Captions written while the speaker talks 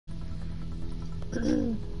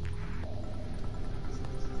Oh,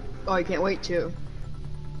 I can't wait to.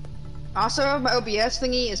 Also, my OBS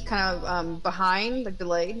thingy is kind of behind, like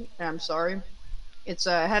delayed, and I'm sorry. It's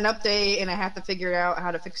had an update, and I have to figure out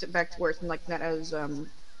how to fix it back to where it's like not as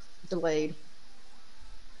delayed.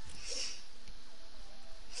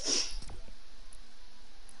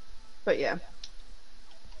 But yeah.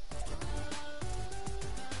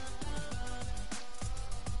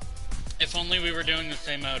 If only we were doing the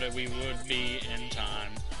same mode, we would be in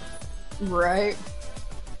time. Right.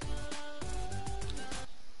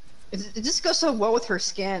 It just goes so well with her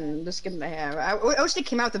skin, the skin they have. I wish they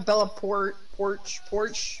came out with the Bella Porch.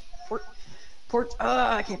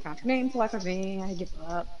 I can't pronounce her name for the life of me. I give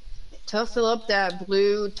up. Tell Philip that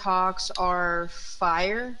blue talks are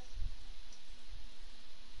fire.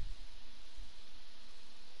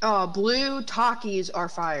 Oh, blue talkies are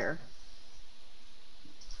fire.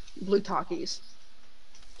 Blue talkies.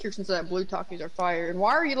 Kirsten said that blue talkies are fire. And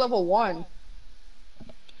why are you level 1?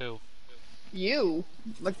 Who? You.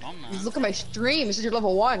 Look, I'm not. look at my stream. This is your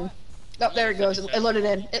level 1. Oh, there it goes. It loaded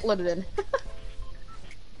in. It loaded in.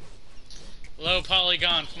 Low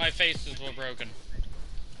polygons, my faces were broken.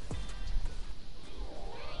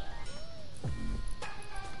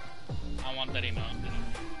 I want that emote.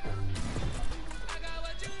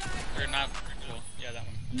 Or not, well, yeah, that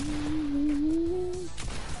one.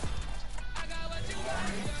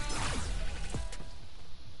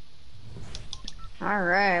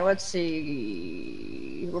 Alright, let's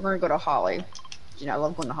see. We're gonna go to Holly. You know, I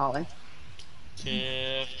love going to Holly.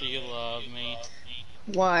 Tiff, do you love me?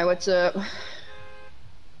 Why? What's up? Do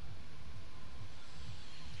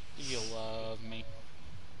you love me?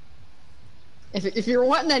 If you're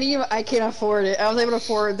wanting that emo, I can't afford it. I was able to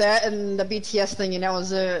afford that and the BTS thing, and that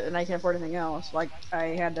was it. And I can't afford anything else. Like I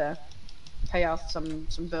had to pay off some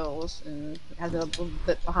bills and had a little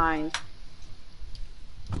bit behind.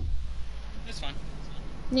 It's fine.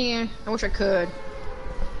 Yeah, I wish I could.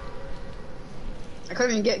 I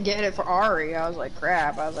couldn't even get it for Ari. I was like,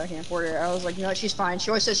 crap. I was like, I can't afford it. I was like, you know what? She's fine. She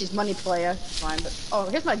always says she's money playa. It's fine, but oh,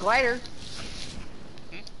 here's my glider.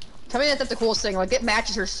 Tell me that that's the coolest thing. Like, it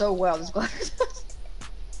matches her so well, this glider.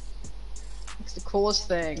 It's the coolest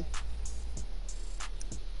thing.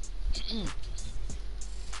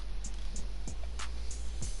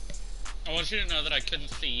 I want you to know that I couldn't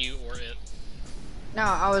see you or it. No,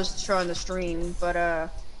 I was showing the stream, but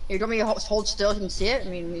you want me to hold still so you can see it? I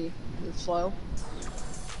mean, we move slow.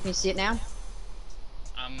 Can you see it now?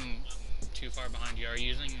 I'm too far behind you. Are you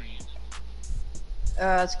using?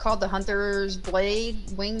 It's called the Hunter's Blade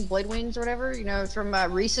Wings or whatever. You know, it's from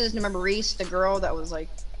Reese's. Remember Reese, the girl that was like.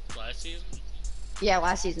 Last season? Yeah,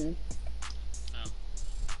 last season. Oh.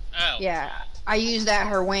 Oh. Yeah, I used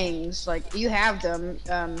her wings. Like you have them.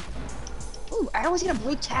 Ooh, I always get a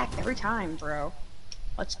blue tack every time, bro.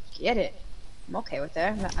 Let's get it. I'm okay with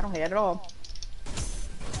that. I don't hate it at all.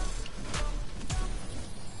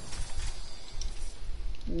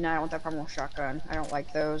 No, I don't want that primal shotgun. I don't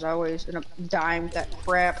like those. I always end up dying with that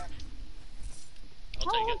crap.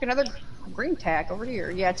 I'll take Look, it. another green tack over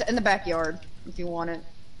here. Yeah, it's in the backyard if you want it.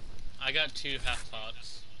 I got 2 half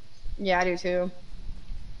pots. Yeah, I do too.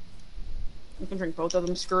 You can drink both of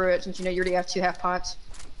them. Screw it, since you know you already have 2 half pots.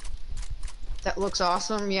 That looks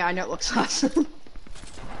awesome. Yeah, I know it looks awesome.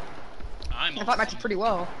 I'm I thought it matched pretty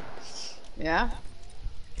well. Yeah.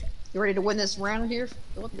 You ready to win this round here?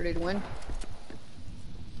 Philip, you ready to win?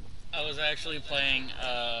 I was actually playing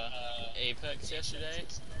Apex yesterday.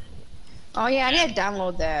 Oh yeah, I need to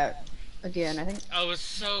download that again. I think. I was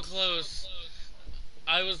so close.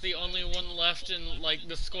 I was the only one left in like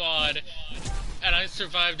the squad, and I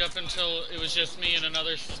survived up until it was just me and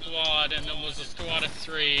another squad, and it was a squad of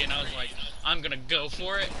 3, and I was like, I'm gonna go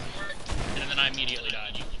for it, and then I immediately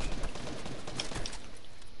died.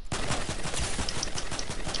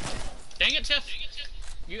 Dang it, Tiff!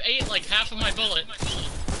 You ate like half of my bullet.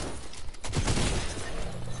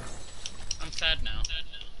 I'm sad now.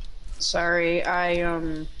 Sorry,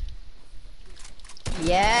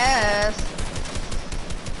 Yes.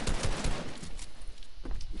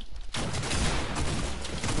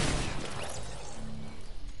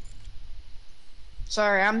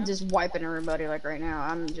 Sorry, I'm just wiping everybody like right now.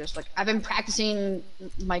 I'm just like, I've been practicing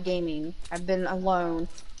my gaming. I've been alone.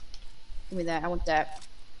 Give me that, I want that.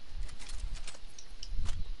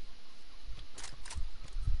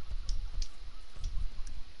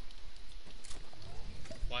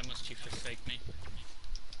 Why must you forsake me?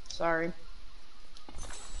 Sorry.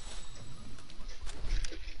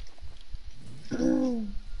 So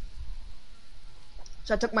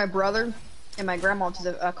I took my brother and my grandma to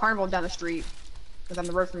the carnival down the street. Because on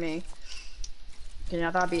the road from me. You know,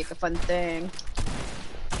 I thought it'd be like a fun thing.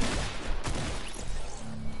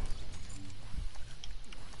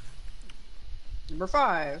 Number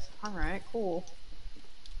 5. Alright, cool.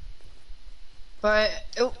 But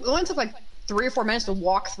it only took like 3 or 4 minutes to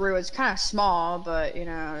walk through. It's kind of small, but you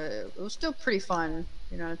know, it was still pretty fun.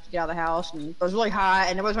 You know, to get out of the house, and it was really hot,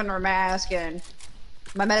 and everybody was wearing a mask, and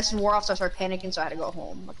my medicine wore off, so I started panicking, so I had to go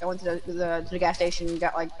home. Like I went to the gas station,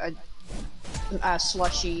 got like a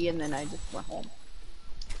slushy, and then I just went home.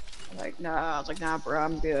 I was like, nah, bro,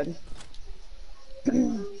 I'm good.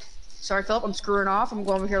 Sorry, Philip, I'm screwing off. I'm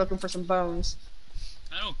going over here looking for some bones.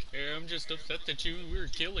 I don't care. I'm just upset that you were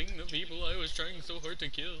killing the people I was trying so hard to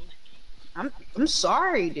kill. I'm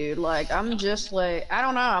sorry, dude. Like, I'm just like, I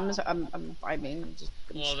don't know. I'm just.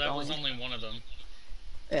 Well, that was only one of them.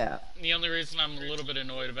 Yeah. The only reason I'm a little bit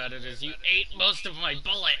annoyed about it is you ate most of my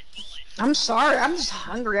bullets. I'm sorry. I'm just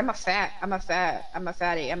hungry. I'm a fatty. I'm a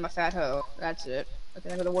fat hoe. That's it. I can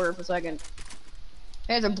think of the word for a second.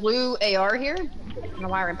 There's a blue AR here. I don't know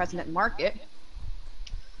why I'm passing that market.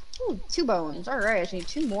 Ooh, 2 bones. Alright, I just need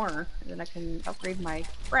 2 more. And then I can upgrade my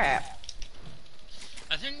crap.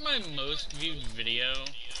 I think my most viewed video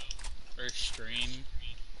or stream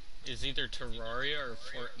is either Terraria or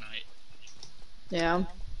Fortnite. Yeah. I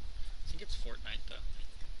think it's Fortnite though.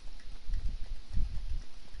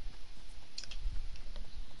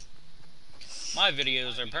 My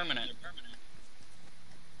videos are permanent.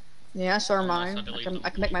 Yeah, so are mine. I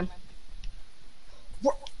can make mine.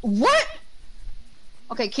 What?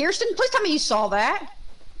 Okay, Kirsten, please tell me you saw that.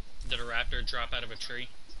 Did a raptor drop out of a tree?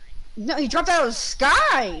 No, he dropped out of the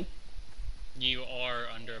sky. You are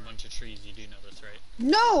under a bunch of trees, you do know this, right?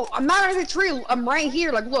 No, I'm not under the tree. I'm right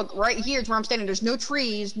here. Like, look, right here is where I'm standing. There's no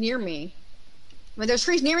trees near me. I mean, there's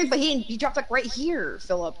trees near me, but he dropped like right here,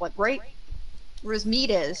 Philip. Like right where his meat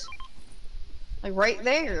is. Like right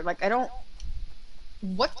there. Like I don't.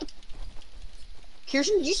 What the?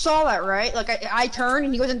 Kirsten, you saw that, right? Like I turned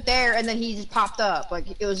and he wasn't there, and then he just popped up. Like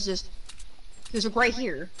it was just. He was like right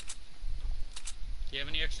here. Do you have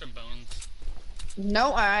any extra bones?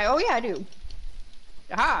 No, oh yeah, I do.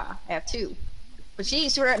 Aha, I have 2. But see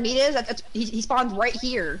where that meat is? He spawned right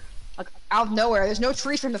here. Like, out of nowhere. There's no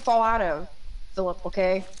trees for him to fall out of, Philip,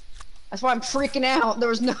 okay? That's why I'm freaking out. There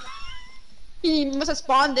was no... He must have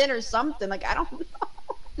spawned in or something. Like, I don't know.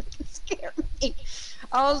 It scared me.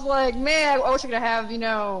 I was like, man, I wish I could have, you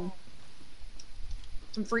know...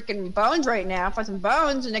 some freaking bones right now. Find some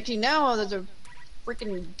bones, and next thing you know, there's a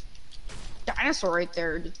freaking dinosaur right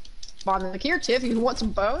there. Just spawning. Like, here, Tiff, you want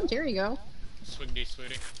some bones? Here you go. Swiggity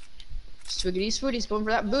swooty. Swiggity swooty's going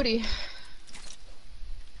for that booty.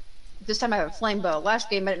 This time I have a flame bow.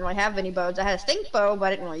 Last game I didn't really have any bows. I had a stink bow, but I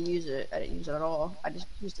didn't really use it. I didn't use it at all. I just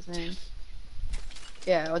used the thing.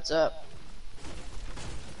 Yeah, what's up?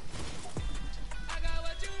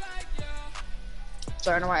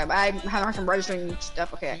 Sorry, I don't know why I'm having a hard time registering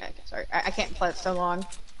stuff. Okay, sorry. I can't play it so long.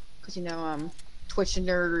 Because, you know, Twitch and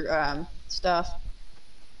their, stuff.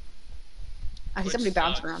 I see somebody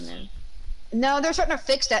bouncing around there. No, they're starting to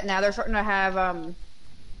fix that now. They're starting to have, they're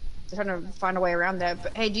starting to find a way around that.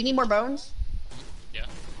 But, hey, do you need more bones? Yeah.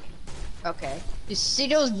 Okay. You see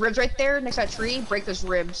those ribs right there next to that tree? Break those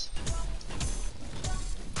ribs.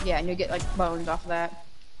 Yeah, and you get, like, bones off of that.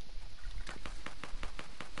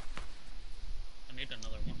 I need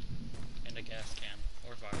another one. And a gas can.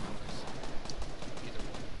 Or fireflies. Either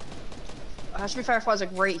one. Should be fireflies,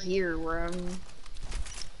 like, right here where I'm...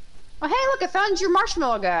 Oh, hey, look, I found your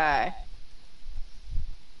marshmallow guy.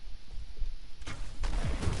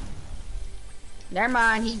 Never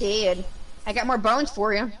mind, he dead. I got more bones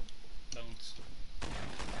for you. Bones.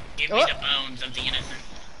 Give me the bones of the innocent.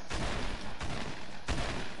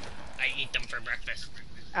 I eat them for breakfast.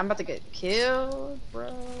 I'm about to get killed,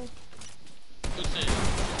 bro. Who said?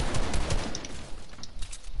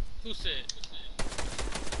 Who said?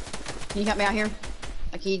 Can you help me out here?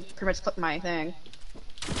 Like, he pretty much clipped my thing.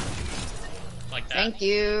 Like that? Thank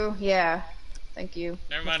you. Yeah. Thank you.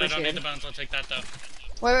 Never mind, I don't need the bones. I'll take that, though.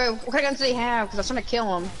 Wait, what kind of guns did he have? Because I was trying to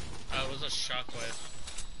kill him. It was a shockwave.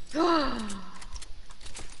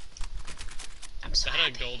 I'm so I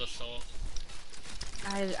had happy. a gold assault.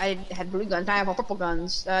 I had blue guns. Now I have all purple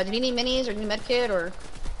guns. Did you need minis or need medkit or?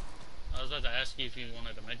 I was about to ask you if you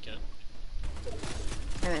wanted a medkit.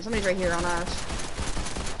 Hey, somebody's right here on us.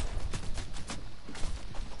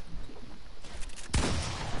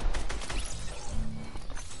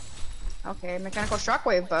 Okay, mechanical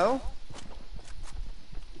shockwave bow.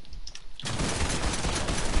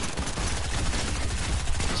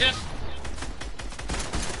 Tiff!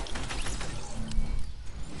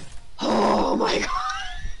 Oh my god!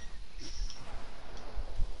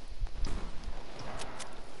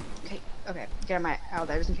 Okay, get my out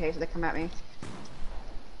there just in case they come at me.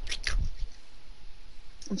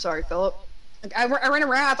 I'm sorry, Philip. Like, I ran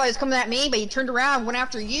around, I thought he was coming at me, but he turned around, went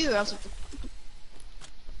after you. I was like,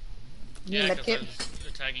 you Yeah, need a because I medkit? was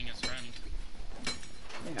attacking his friend.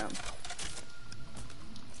 Yeah.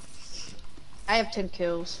 I have 10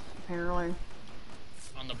 kills, apparently.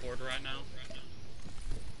 On the board right now.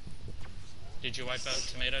 Did you wipe out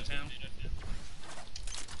Tomato Town?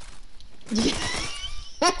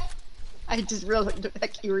 I just realized what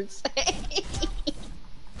that you were saying.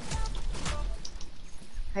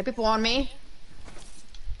 Hey, people on me?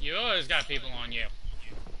 You always got people on you.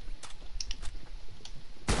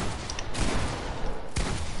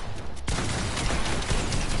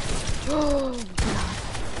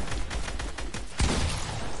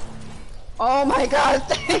 Oh my god.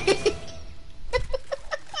 I'll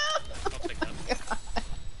take that.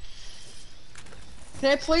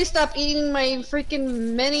 Can I please stop eating my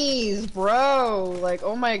freaking minis, bro? Like,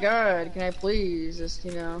 oh my god, can I please just,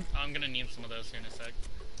 you know. I'm gonna need some of those here in a sec.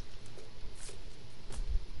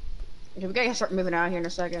 Okay, we gotta start moving out here in a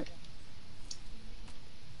second.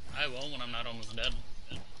 I will when I'm not almost dead.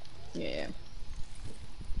 Yeah.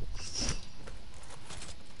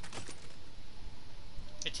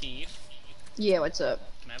 Hey, Teeth. Yeah, what's up?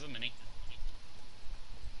 Can I have a mini?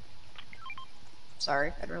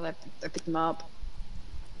 Sorry, I didn't really have to pick them up.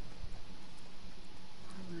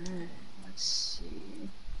 Alright, let's see.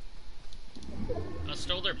 I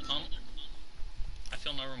stole their pump. I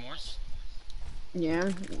feel no remorse.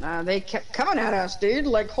 Yeah, they kept coming at us, dude.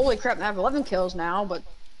 Like, holy crap, I have 11 kills now, but...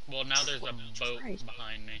 Well, now there's a boat Christ.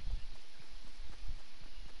 behind me.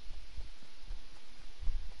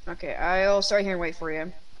 Okay, I'll start here and wait for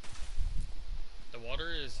you. The water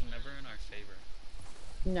is never in our favor.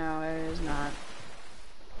 No, it is not.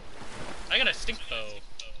 I got a stink bow.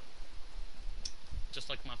 Just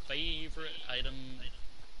like my favorite item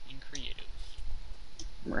in creative.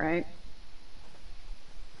 Right.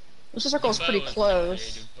 This circle's Bow pretty is close.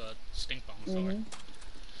 creative, but stink bombs are.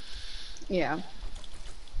 Yeah.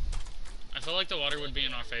 I feel like the water would be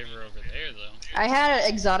in our favor over there, though. I had an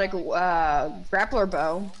exotic grappler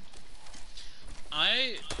bow.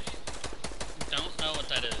 I don't know what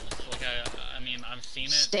that is. Like, I mean, I've seen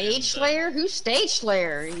it. Stage Slayer? Who's Stage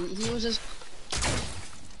Slayer? He was just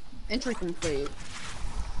entry complete.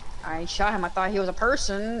 I shot him. I thought he was a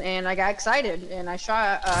person, and I got excited, and I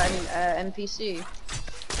shot an NPC.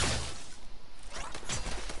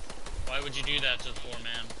 Why would you do that to the poor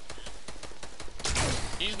man?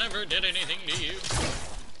 He's never did anything to you.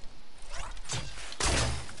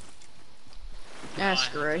 Ah,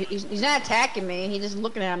 screw it. He's not attacking me. He's just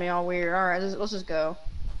looking at me all weird. All right, let's just go.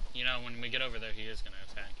 You know, when we get over there, he is gonna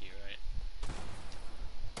attack you, right?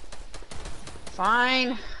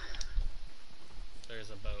 Fine.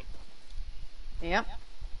 There's a boat. Yep.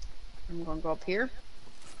 I'm gonna go up here.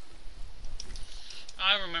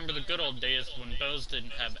 I remember the good old days when bows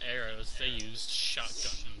didn't have arrows. They used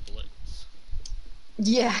shotgun and bullets.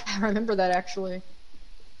 Yeah, I remember that actually.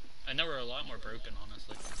 And they were a lot more broken,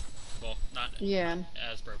 honestly. Well, not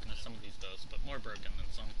as broken as some of these bows, but more broken than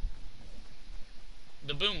some.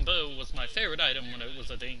 The boom bow was my favorite item when it was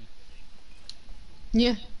a thing.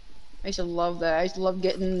 Yeah. I used to love that. I used to love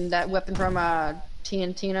getting that weapon from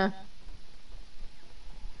TNTina.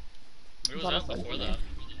 It was out before that.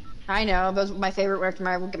 I know, that was my favorite every time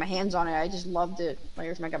I would get my hands on it. I just loved it. Like,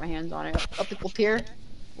 every time I got my hands on it. Up the pier.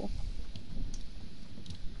 Cool.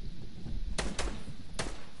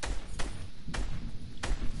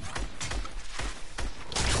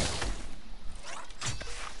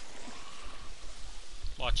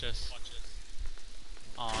 Watch this.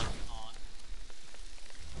 On.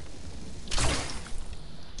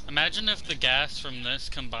 Imagine if the gas from this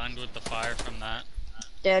combined with the fire from that.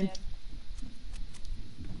 Dead.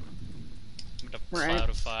 The cloud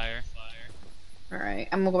of fire. Alright,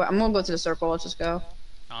 I'm gonna go to the circle, let's just go.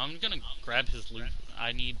 I'm gonna grab his loot.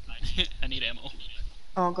 I need I need ammo.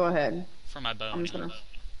 Oh, go ahead. For my bow. I'm just gonna...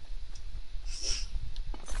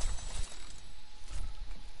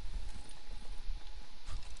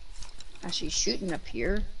 Actually shooting up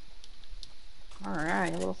here.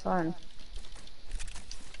 Alright, a little fun.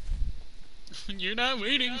 You're not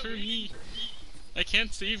waiting for me. I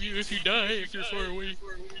can't save you if you die if you're far away.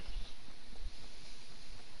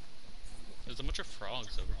 There's a bunch of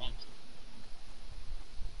frogs over here.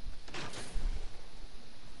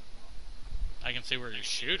 I can see where you're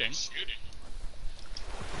shooting.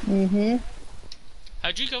 Mm-hmm.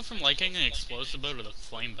 How'd you go from liking an explosive bow to the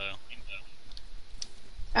flame bow?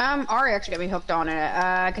 Ari actually got me hooked on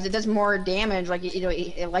it, because it does more damage, like, you know,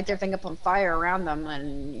 it lights everything up on fire around them,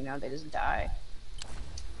 and, you know, they just die.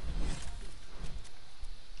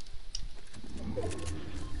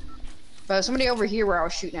 But somebody over here where I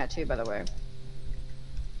was shooting at too, by the way.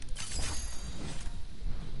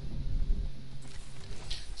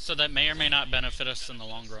 that may or may not benefit us in the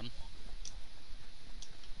long run.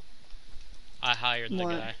 I hired the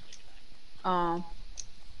What? guy.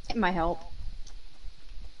 It might help.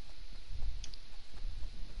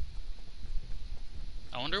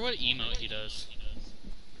 I wonder what emote he does.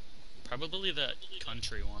 Probably that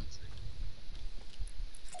country one.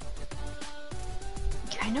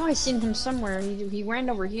 I know I seen him somewhere. He ran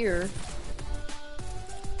over here.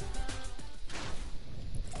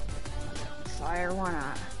 Fire, why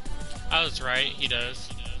not? I was right, he does.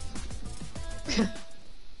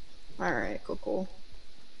 Alright, cool.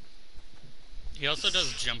 He also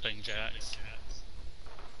does jumping jacks.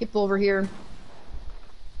 People over here.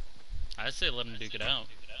 I say let him duke it out.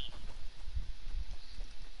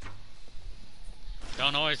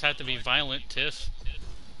 Don't always have to be violent, Tiff.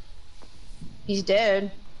 He's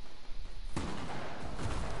dead.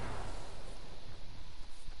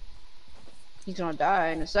 He's gonna die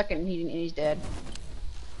in a second, and he's dead.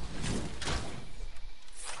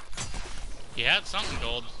 He had something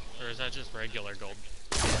gold, or is that just regular gold?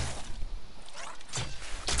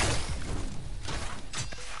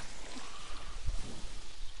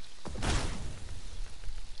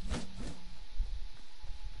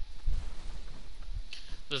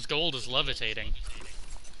 This gold is levitating.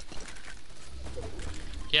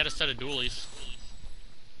 He had a set of dualies.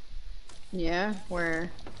 Yeah,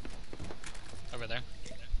 where? Over there.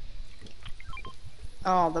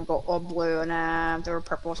 Oh, the gold, oh, blue, nah, if they were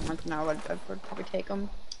purple or something, no, I'd probably take them.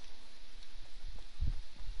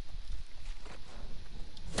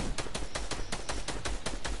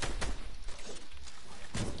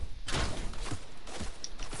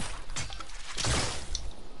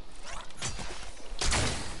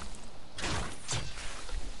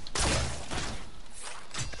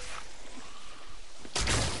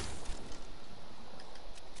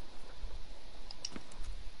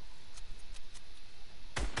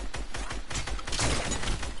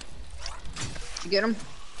 Did you get him?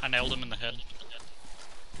 I nailed him in the head.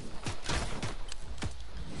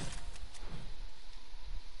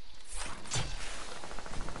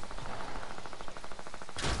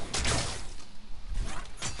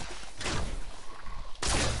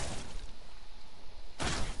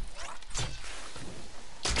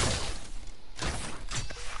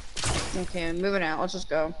 Okay, moving out. Let's just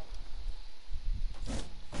go.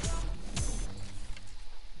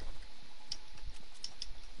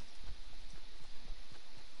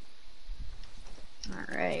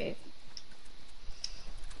 Alright.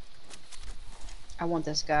 I want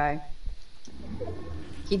this guy.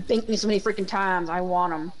 He binked me so many freaking times. I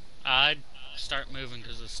want him. I'd start moving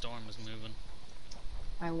because the storm is moving.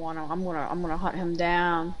 I want him. I'm gonna hunt him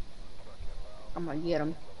down. I'm gonna get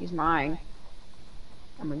him. He's mine.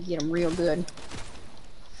 I'm gonna get him real good.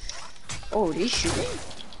 Oh, he's shooting.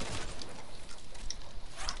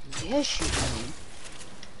 He's shooting.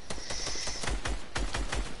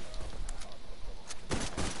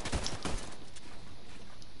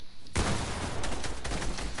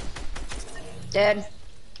 Dead.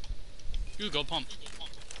 Ooh, go pump.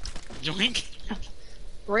 Yoink.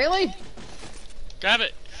 Really? Grab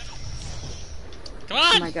it. Come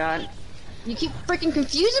on! Oh my god. You keep freaking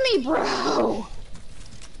confusing me, bro!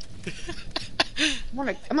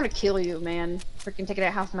 I'm gonna kill you, man. Freaking taking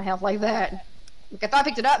out half my health like that. Like, I thought I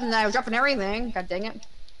picked it up and I was dropping everything. God dang it.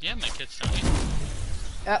 Yeah, my kid's telling me.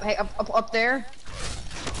 Hey, up there.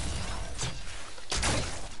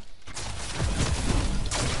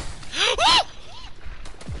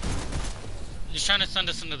 He's trying to send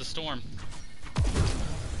us into the storm.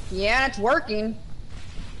 Yeah, it's working.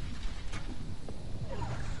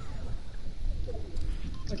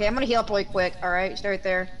 Okay, I'm gonna heal up really quick, alright? Stay right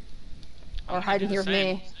there. Or hide in here with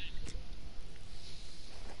me.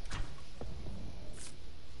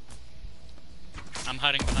 I'm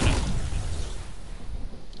hiding behind him.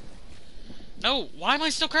 No, why am I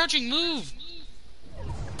still crouching? Move!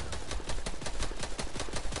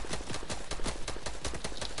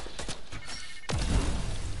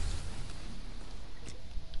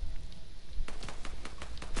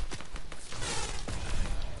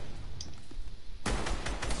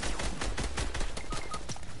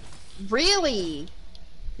 Really?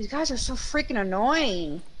 These guys are so freaking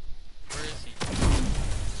annoying. Where is he?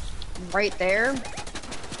 Right there.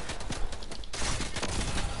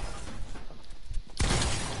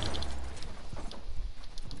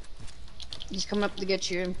 He's coming up to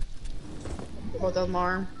get you. Both of them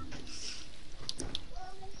are.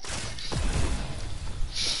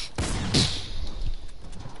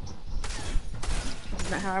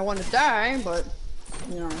 That's not how I want to die, but,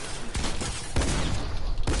 you know.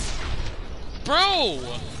 Bro!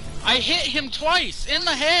 I hit him twice in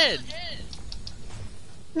the head!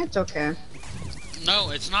 It's okay.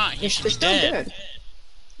 No, it's not. He should be It's still dead. good.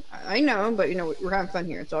 I know, but you know we're having fun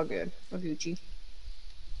here. It's all good. No Gucci.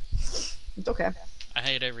 It's okay. I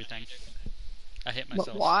hate everything. I hate But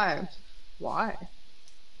myself. why? Why?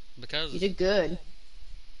 Because You did good.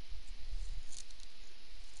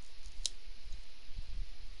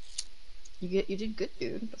 You did good,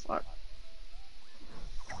 dude. What the fuck?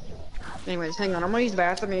 Anyways, hang on. I'm gonna use the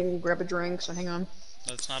bathroom and grab a drink. So hang on.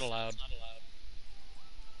 that's not allowed.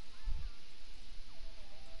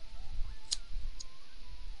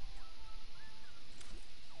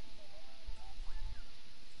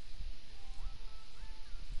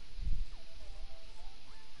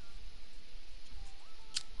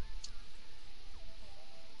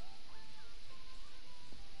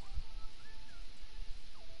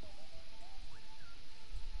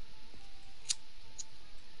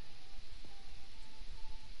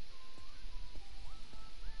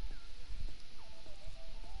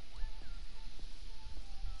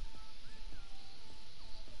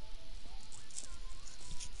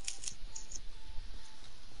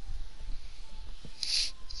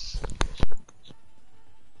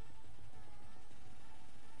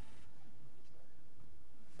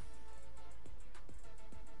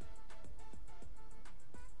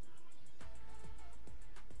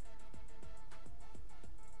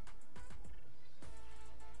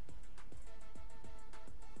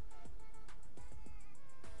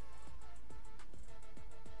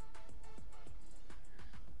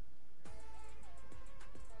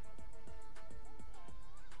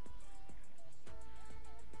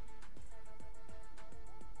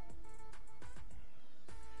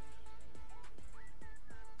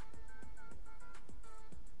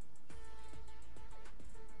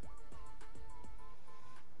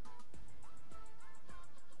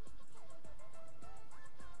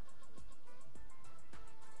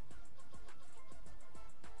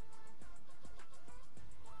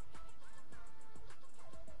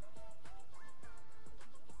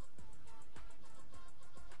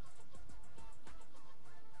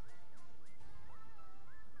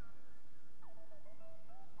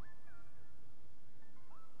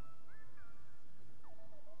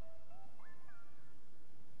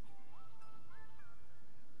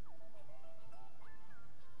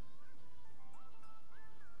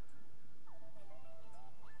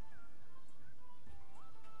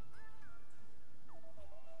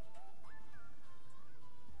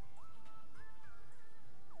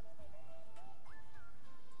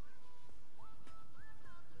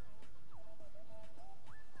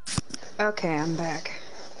 Okay, I'm back.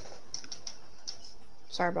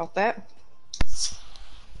 Sorry about that.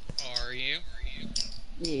 Are you?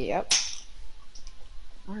 Yep.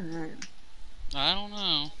 Alright. I don't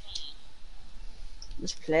know.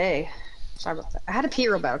 Let's play. Sorry about that. I had to pee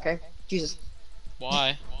real bad, okay? Jesus.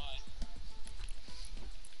 Why?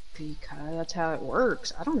 Because that's how it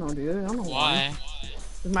works. I don't know, dude. I don't know why.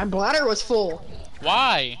 Why? My bladder was full.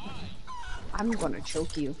 Why? I'm gonna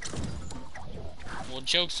choke you. Well,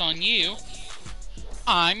 joke's on you.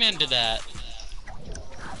 I'm into that.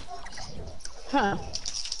 Huh.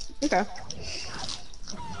 Okay.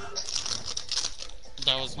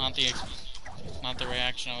 That was not the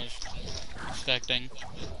reaction I was expecting.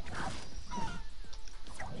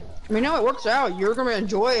 I mean, no, it works out. You're gonna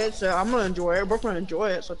enjoy it, so I'm gonna enjoy it. We're both gonna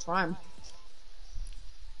enjoy it, so it's fine.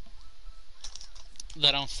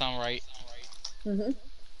 That don't sound right. Mm-hmm.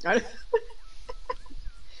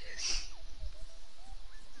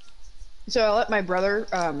 So I let my brother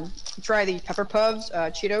try the pepper puffs,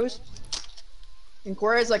 Cheetos, and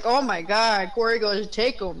Corey's like, "Oh my god!" Corey goes,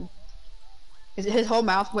 "Take them." His whole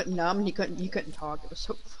mouth went numb. And he couldn't talk. It was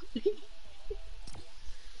so funny.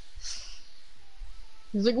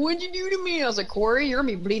 He's like, "What'd you do to me?" I was like, "Corey, you're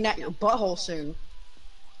gonna be bleeding out your butthole soon.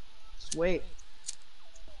 Just wait."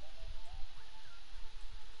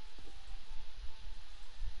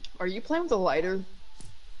 Are you playing with a lighter?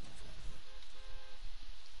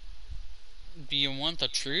 Do you want the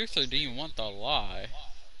truth or do you want the lie?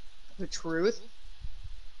 The truth?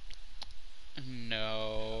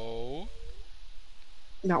 No.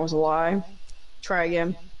 That was a lie. Try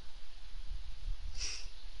again.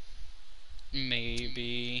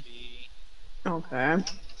 Maybe. Okay.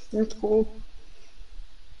 That's cool.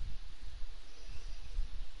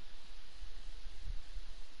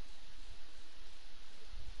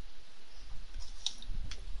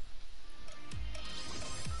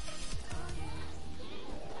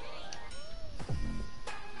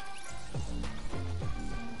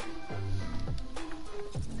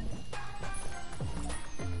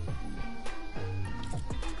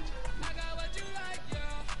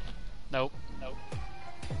 Nope. Nope.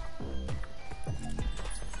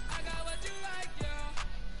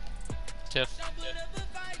 Tiff.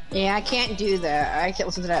 Yeah, I can't do that. I can't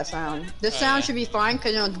listen to that sound. This Oh, sound yeah. should be fine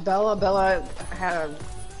because, you know, it's Bella. Bella had a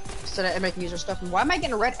set of making user stuff. Why am I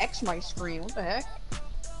getting a red X on my screen? What the heck?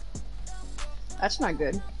 That's not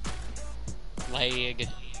good. Lag.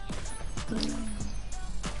 I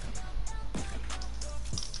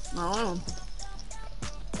don't know.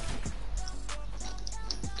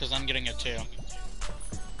 Because I'm getting it too.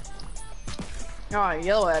 Oh,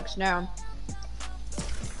 yellow X now.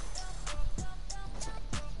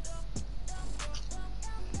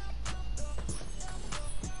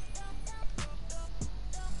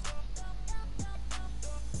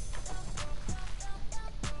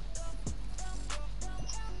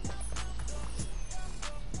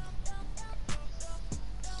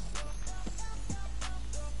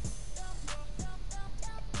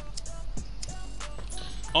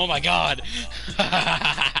 Oh my god!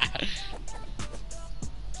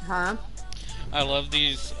 Huh? I love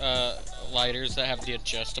these lighters that have the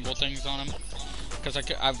adjustable things on them. Because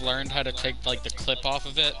I've learned how to take like the clip off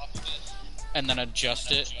of it and then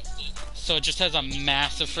adjust it. So it just has a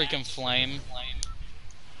massive freaking flame.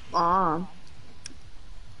 Ah.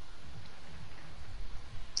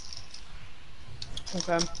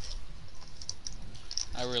 Okay.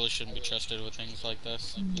 I really shouldn't be trusted with things like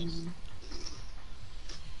this.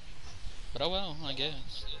 But oh well, I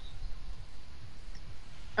guess.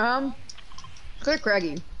 Good at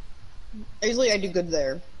Craggy. Usually I do good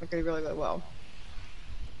there. I do really, really well.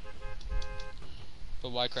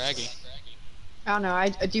 But why Craggy? I don't know, I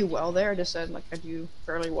do well there. I just said, like, I do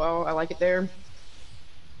fairly well. I like it there.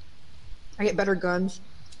 I get better guns.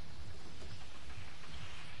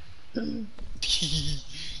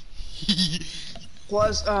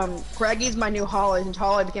 Plus, Craggy's my new Holly, since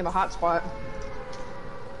Holly became a hotspot.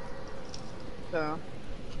 So.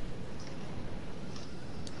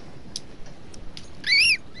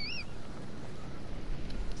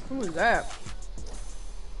 Who was that?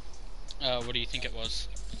 What do you think it was?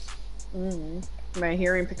 My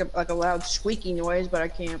hearing pick up like a loud squeaky noise, but I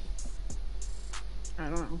can't. I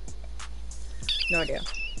don't know. No idea.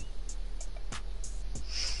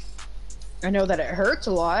 I know that it hurts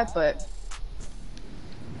a lot, but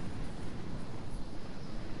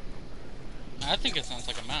I think it sounds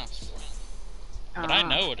like a mouse. But I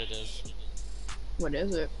know what it is. What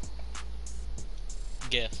is it?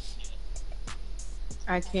 Guess.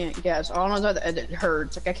 I can't guess. All I know is that it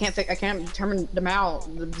hurts. Like I can't determine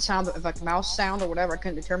the sound of like mouse sound or whatever. I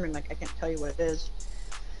couldn't determine. Like I can't tell you what it is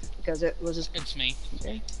because it was just. It's me.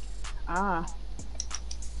 Okay. Ah.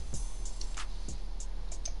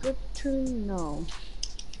 Good to know.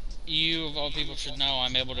 You, of all people, should know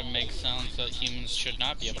I'm able to make sounds that humans should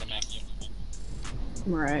not be able to make.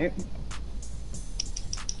 Right.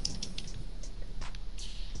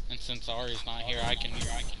 And since Ari's not here, I can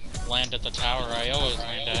land at the tower I always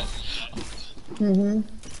land at.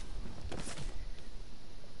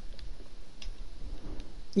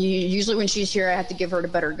 Usually when she's here, I have to give her the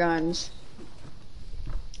better guns.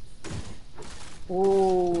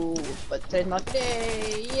 Ooh, but today's my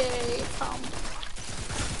day. Yay, come.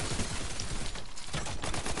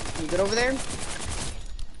 You good over there?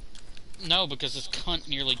 No, because this cunt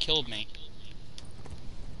nearly killed me.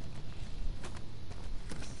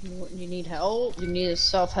 You need help? You need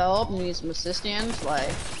self-help? You need some assistance?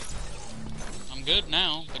 Like, I'm good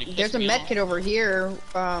now, but he there's pissed a me med off. kit over here,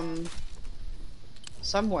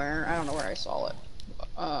 somewhere. I don't know where I saw it.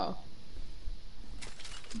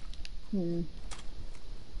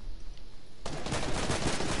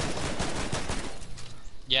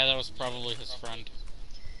 Yeah, that was probably his friend.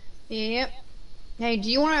 Yep. Hey, do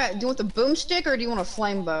you want the boomstick or do you want a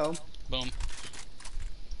flame bow? Boom.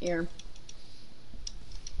 Here.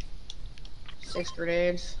 6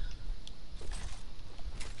 grenades.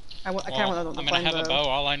 I kind of Well, want the I'm flame gonna have bow. a bow.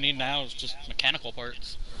 All I need now is just mechanical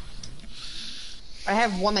parts. I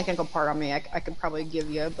have one mechanical part on me. I could probably give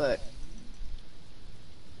you, but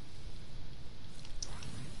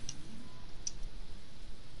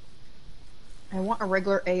I want a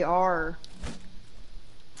regular AR.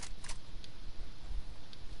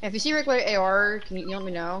 If you see regular AR, can you let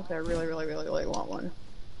me know? 'Cause I really, really, really, really want one.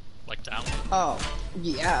 Like that one. Oh,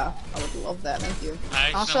 yeah. I would love that. Thank you.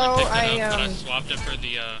 I Also, accidentally picked it up, but I swapped it for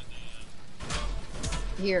the,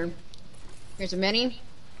 Here's a mini.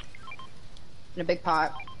 In a big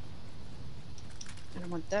pot. I don't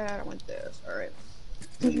want that. I want this. Alright.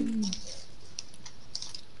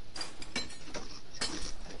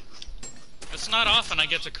 It's not often I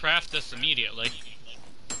get to craft this immediately.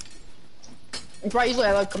 It's right, usually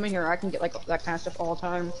I love coming here. I can get like that kind of stuff all the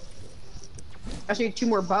time. I just need 2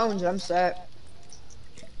 more bones and I'm set.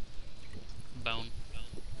 Bone.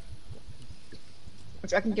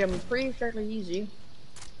 which I can get them pretty fairly easy.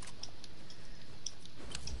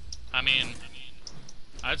 I mean,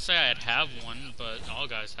 I'd say I'd have one, but all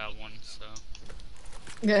guys have one, so.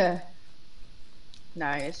 Yeah.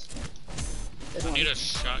 Nice. I need a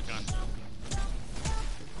shotgun.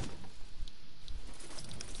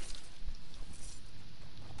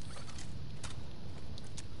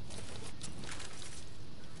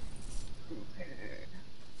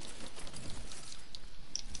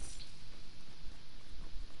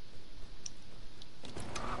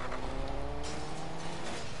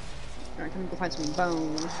 Alright, I'm gonna go find some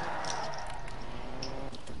bones.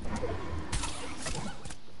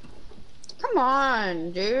 Come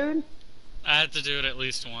on, dude. I had to do it at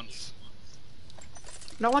least once.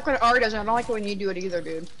 I don't like what Ari does, and I don't like it when you do it either,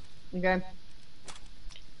 dude. Okay?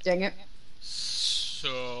 Dang it.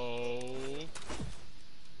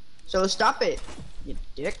 So stop it, you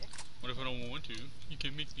dick. what if I don't want to? You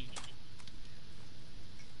can't make me.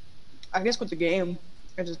 I guess with the game,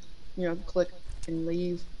 I just, you know, click and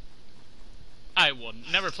leave. I will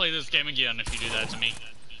never play this game again if you do that to me.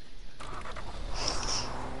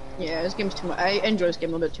 Yeah, this game's too much. I enjoy this game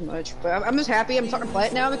a little bit too much, but I'm just happy I'm starting to play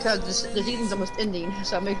it now because the season's almost ending,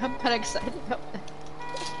 so I'm kind of excited about that.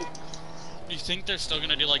 You think they're still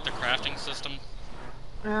gonna do like the crafting system?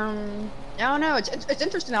 I don't know. It's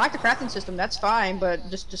interesting. I like the crafting system. That's fine, but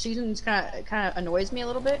just the season's kind of annoys me a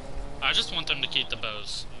little bit. I just want them to keep the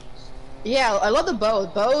bows. Yeah, I love the bows.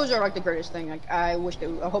 Bows are like the greatest thing. Like I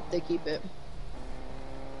hope they keep it.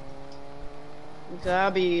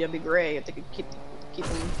 That'd be great if they could keep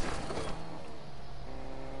them.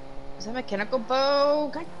 Is that a mechanical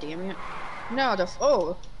bow? God damn it! No,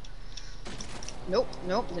 oh. Nope,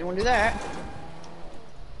 didn't want to do that.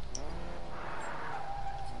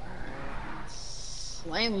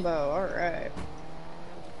 Flame bow, alright.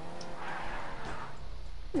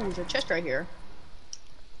 There's a chest right here.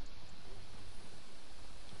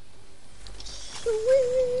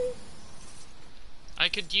 Sweet. I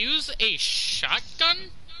could use a shotgun?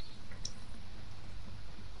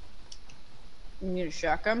 You need a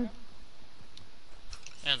shotgun?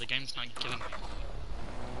 Yeah, the game's not giving me.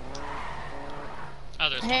 Oh,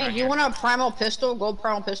 there's one Hey, right do you here. want a primal pistol? Gold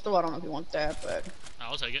primal pistol? I don't know if you want that, but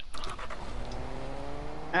I'll take it.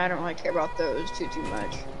 I don't really care about those too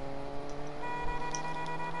much.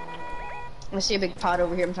 I see a big pot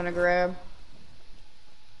over here I'm trying to grab.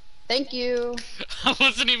 Thank you. I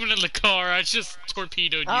wasn't even in the car, I just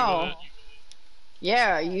torpedoed you Oh. with it.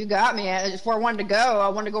 Yeah, you got me. Just where I wanted to go. I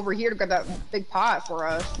wanted to go over here to grab that big pot for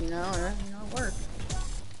us, you know, and it worked.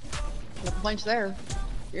 No complaints there.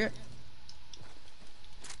 Yeah.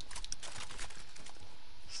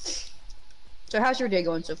 So how's your day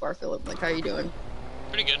going so far, Philip? Like, how you doing?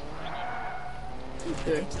 Pretty good.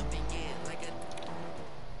 Good.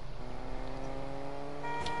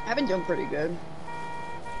 I've been doing pretty good.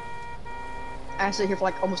 I sat here for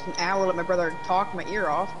like almost an hour, let my brother talk my ear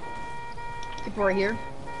off. People right here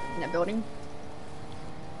in that building.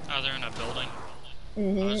 Oh, they're in a building.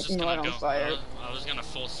 Mm-hmm. I was just Light gonna on go. fire. I was gonna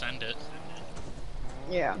full send it.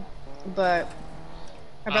 Yeah, but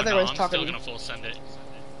my Oh, brother no, was I'm talking. still gonna full send it.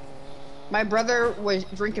 My brother was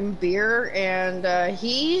drinking beer, and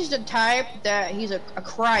he's the type that he's a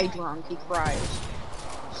cry drunk. He cries.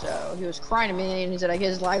 So he was crying to me, and he said like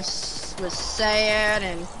his life was sad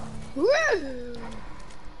and woo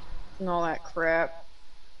and all that crap.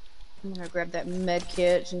 I'm gonna grab that med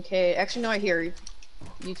kit in case. Actually, no, I hear you.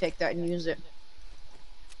 You take that and use it.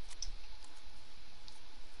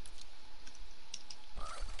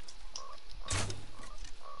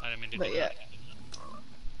 I didn't mean to But do yeah. that.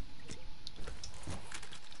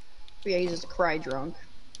 But yeah, he's just a cry drunk.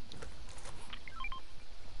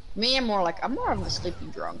 Me, I'm more of a sleepy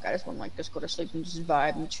drunk. I just want to like just go to sleep and just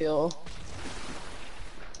vibe and chill.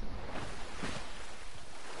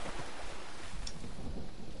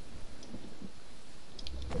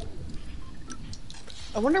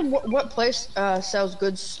 I wonder what place sells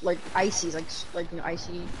goods like ices, like you know,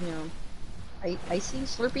 icy, you know, icy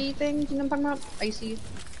slurpy things. You know what I'm talking about? Icy,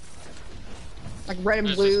 like red and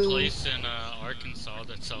There's blue. this place in Arkansas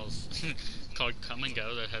that sells called Come and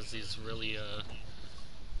Go that has these really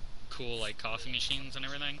cool like coffee machines and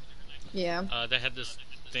everything. Yeah. They had this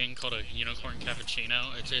thing called a unicorn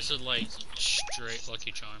cappuccino. It tasted like straight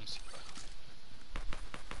Lucky Charms.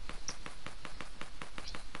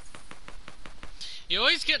 You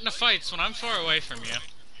always get into fights when I'm far away from you.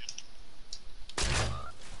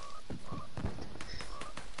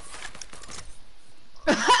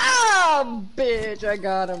 Oh, bitch! I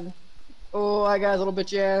got him. Oh, I got his little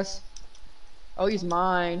bitch ass. Oh, he's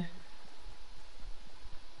mine.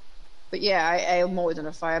 But yeah, I'm always in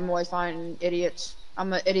a fight. I'm always finding idiots.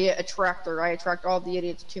 I'm an idiot attractor. I attract all the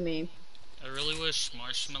idiots to me. I really wish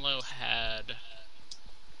Marshmallow had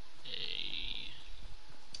a...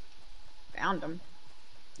 Found him.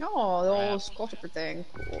 Oh, the Crap. old skull trooper thing.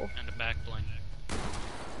 Cool. and a back bling.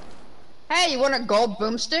 Hey, you want a gold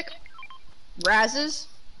boomstick? Razes?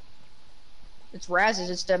 It's Razes,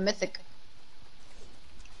 it's the mythic.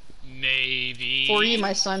 Maybe. For you,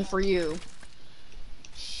 my son, for you.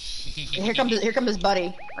 Here comes his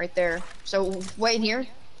buddy, right there. So, wait in here.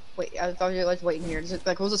 Wait, I thought you guys wait in here. Just,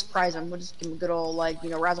 like, we'll just surprise him. We'll just give him a good old, like, you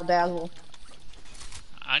know, razzle dazzle.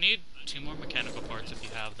 I need 2 more mechanical parts if you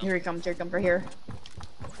have them. Here he comes, right here.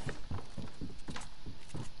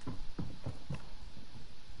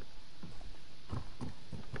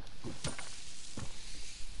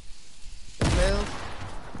 Move.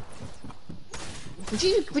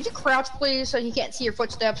 Would you crouch, please, so he can't see your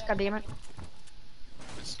footsteps? God damn it!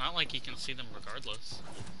 It's not like you can see them regardless.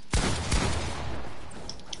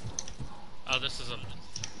 Oh, this is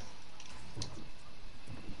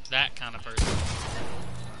that kind of person.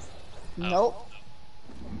 Nope.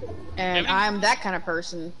 And I'm that kind of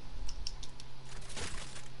person.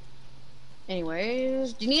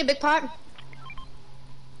 Anyways, do you need a big pot?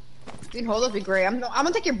 You can hold it, be great. I'm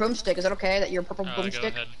gonna take your boomstick. Is that okay? That your purple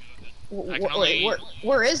boomstick? Go ahead.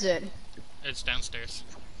 Where is it? It's downstairs.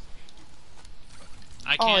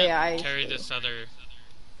 I Oh, can't yeah, carry this other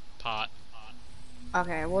pot.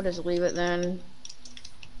 Okay, we'll just leave it then.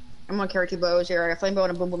 I'm gonna carry 2 bows here. I got a flame bow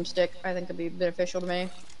and a boom boom stick. I think it'd be beneficial to me.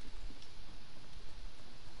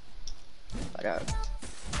 But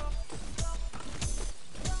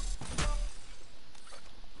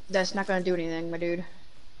that's not gonna do anything, my dude.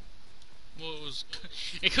 Well,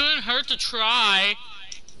 it couldn't hurt to try.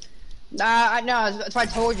 I know. That's why I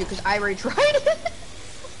told you, because I already tried it.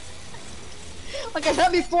 Like I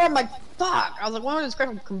said before, I'm like, fuck. I was like, one of these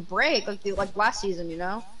crystals can break, like last season, you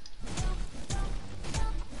know.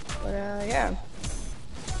 But yeah.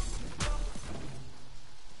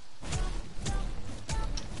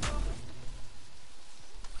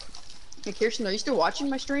 Hey Kirsten, are you still watching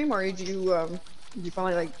my stream, or did you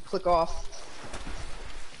finally like click off?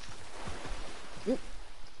 Oop,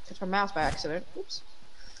 touched my mouse by accident. Oops.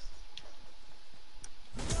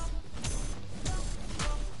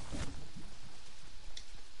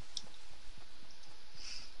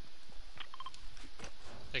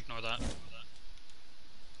 Ignore that.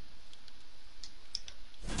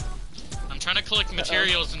 I'm trying to collect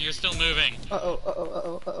materials and you're still moving.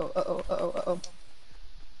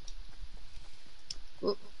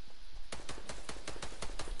 Oop.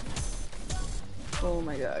 Oh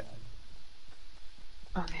my god.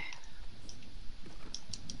 Okay.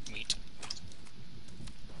 Meat.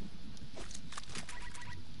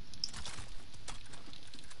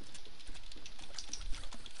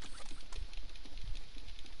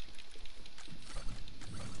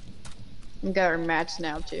 We got our mats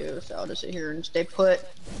now too, so I'll just sit here and stay put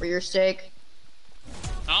for your sake.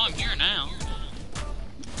 Oh, I'm here now.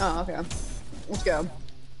 Oh, okay. Let's go.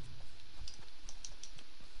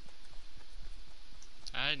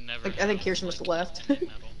 I think Kirsten must have left.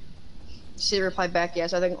 She replied back,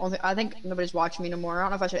 yes. I think nobody's watching me no more. I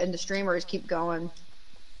don't know if I should end the stream or just keep going.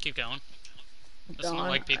 Keep going. It's not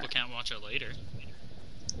like people can't watch it later.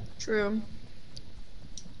 True.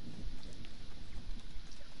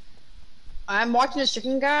 I'm watching this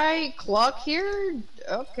chicken guy, Cluck here.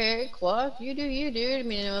 Okay, Cluck, you do you, dude. I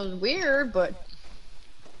mean, it was weird, but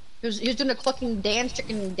he was doing a clucking dance,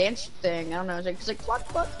 chicken dance thing. I don't know. It's like Cluck,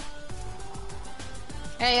 Cluck.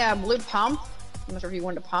 Hey, blue pump. I'm not sure if you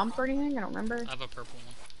wanted to pump or anything. I don't remember. I have a purple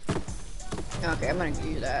one. Okay, I'm gonna give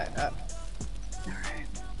you that. All right.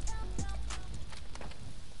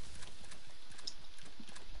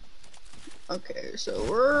 Okay, so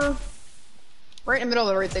we're right in the middle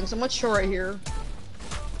of everything, so let's show right here.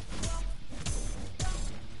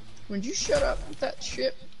 Would you shut up with that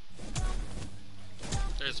shit?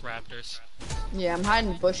 There's raptors. Yeah, I'm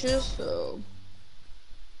hiding in bushes, so...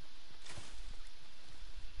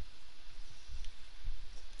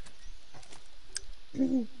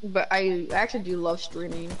 But I actually do love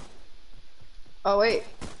streaming. Oh wait,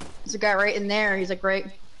 there's a guy right in there, he's like right...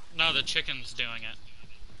 No, the chicken's doing it.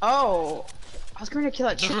 Oh! I was going to kill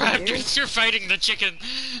that chicken, The raptors are fighting the chicken!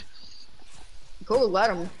 Cool, let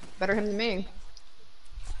him. Better him than me.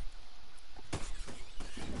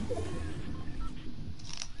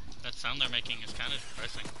 That sound they're making is kind of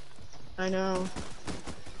depressing. I know.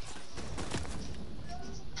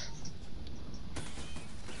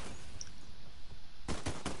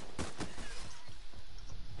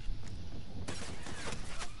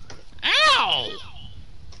 Ow!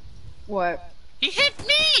 What? He hit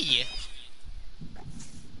me!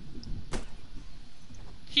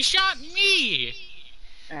 He shot me!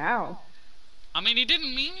 Ow. I mean, he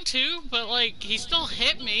didn't mean to, but, like, he still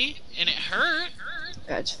hit me, and it hurt.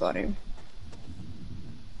 That's funny.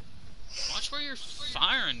 Watch where you're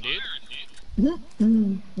firing, dude.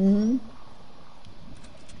 I'm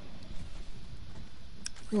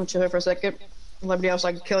gonna chill here for a second. Let everybody else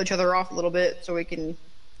like kill each other off a little bit so we can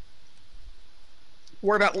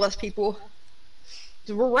worry about less people.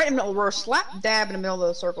 'Cause we're right in the middle. We're slap dab in the middle of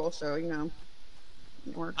the circle, so you know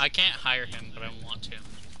it works. I can't hire him, but I want to.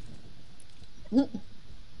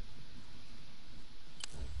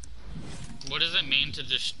 What does it mean to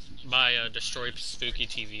destroy spooky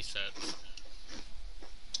TV sets?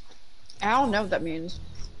 I don't know what that means.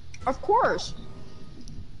 Of course.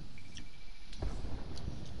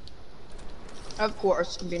 Of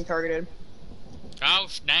course, I'm being targeted.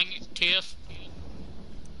 Gosh dang it, Tiff.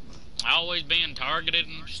 Always being targeted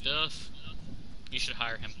and stuff. You should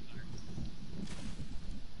hire him.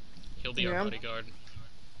 He'll be our bodyguard.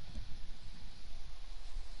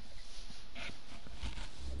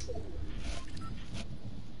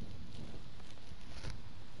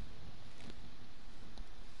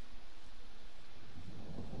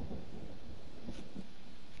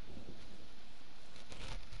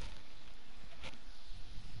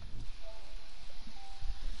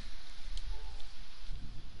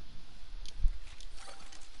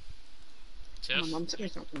 Tiff? Mom sent me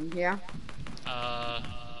something. Yeah.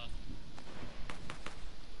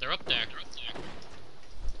 They're up there.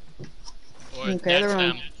 Or Okay, that's they're on.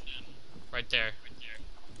 them. Right there.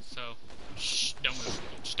 So, shh, don't move.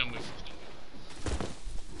 Just don't move.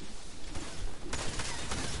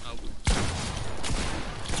 Oh.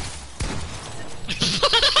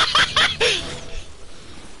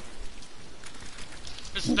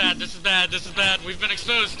 This is bad, this is bad, this is bad. We've been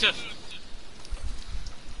exposed to...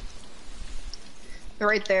 They're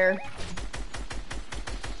right there.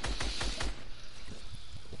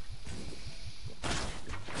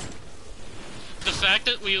 The fact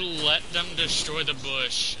that we let them destroy the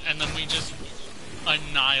bush, and then we just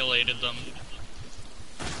annihilated them.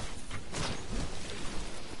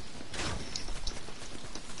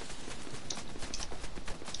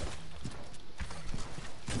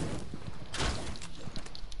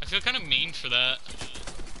 I feel kind of mean for that.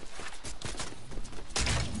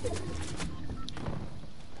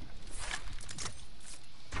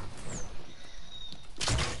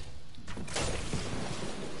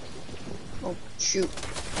 Oh, shoot.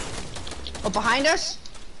 Oh, behind us?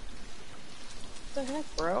 What the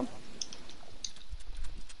heck, bro?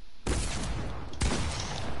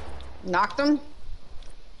 Knocked him?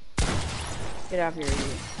 Get out of here, you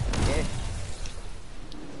idiot.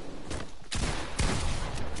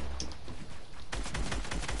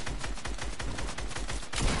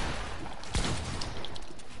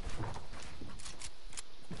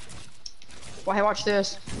 Well, hey, watch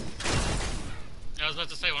this. I was about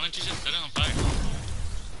to say, why don't you just set it on fire?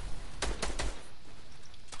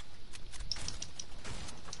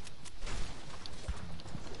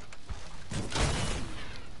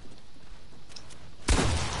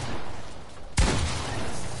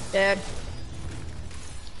 Dead.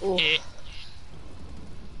 Ooh.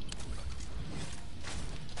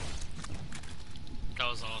 That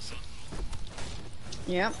was awesome.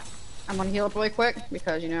 Yep. I'm gonna heal up really quick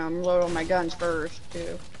because, you know, I'm loading on my guns first,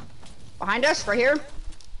 too. Behind us, right here.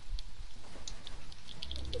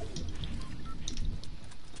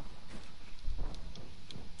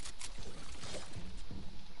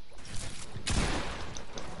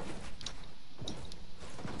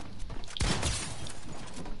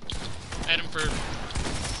 I hit him for...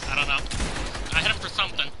 I don't know. I hit him for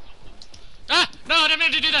something. Ah! No, I didn't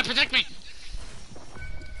mean to do that! Protect me!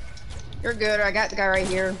 You're good. I got the guy right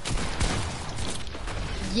here.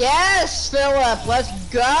 Yes, Philip, let's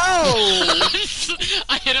go!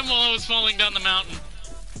 I hit him while I was falling down the mountain.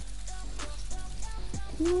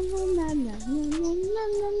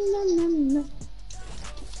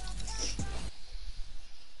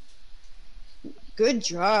 Good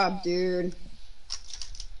job, dude.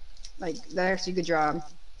 Like, that's actually good job.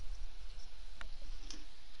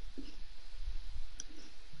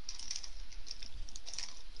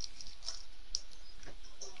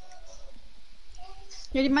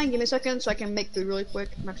 Yeah, do you mind give me a second so I can make food really quick?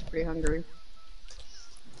 I'm actually pretty hungry.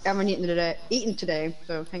 I haven't eaten today,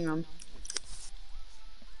 so hang on.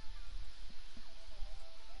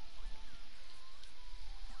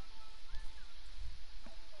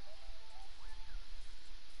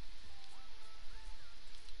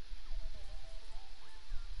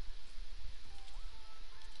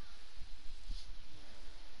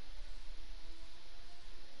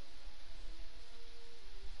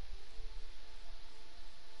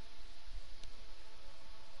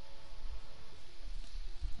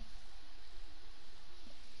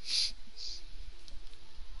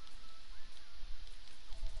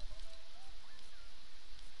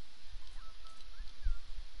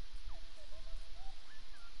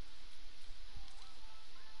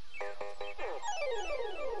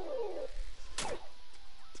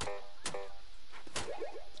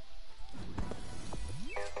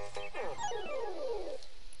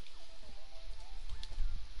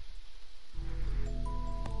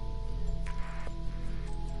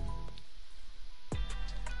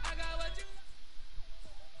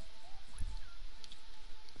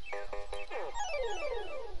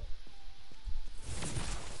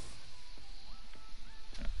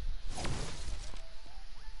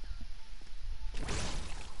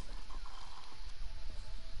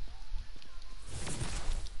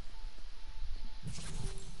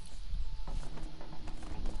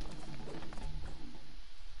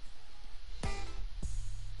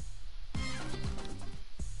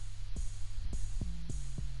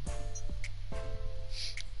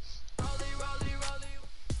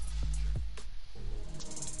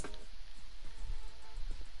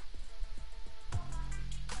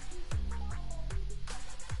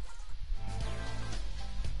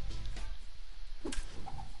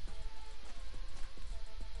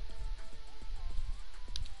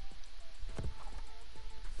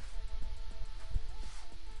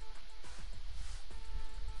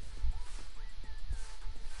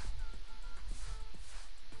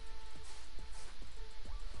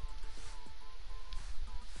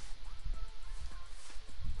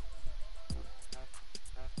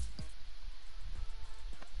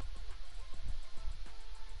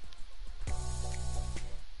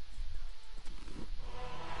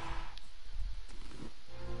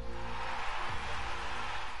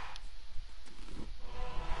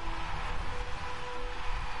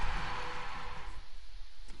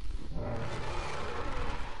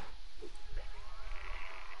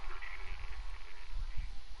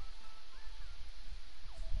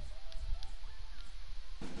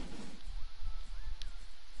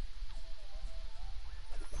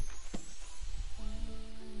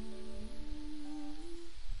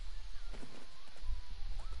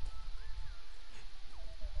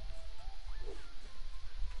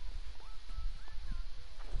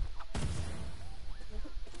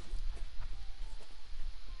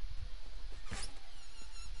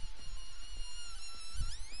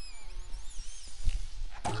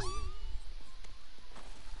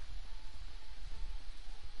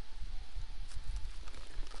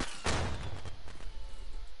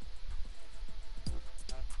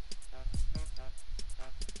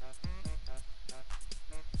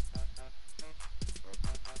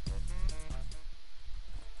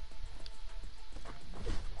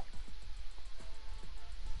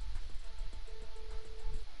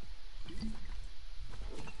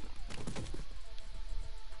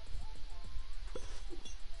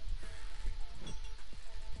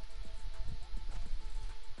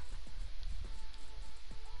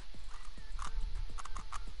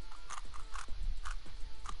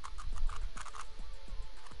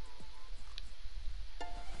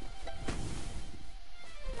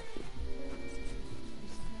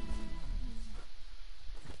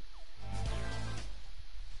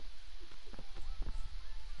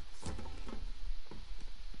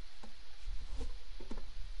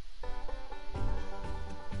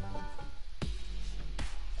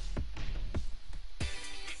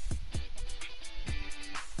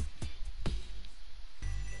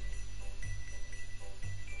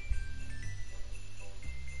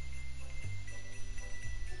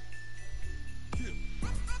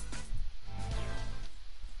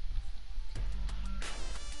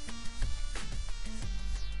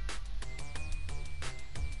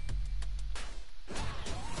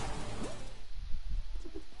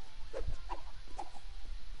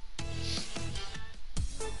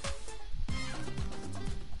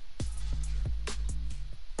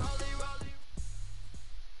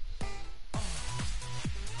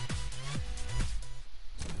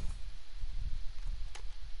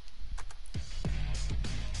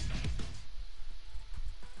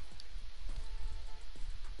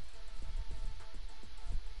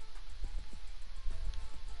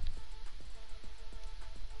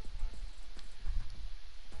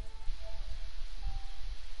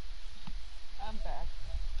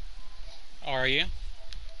 are you?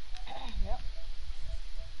 Yep.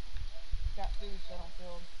 Got food, so I don't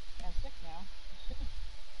feel as sick now.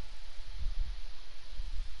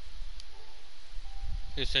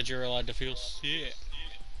 Who said you're allowed to feel sick?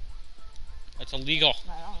 That's illegal.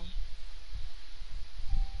 Right on.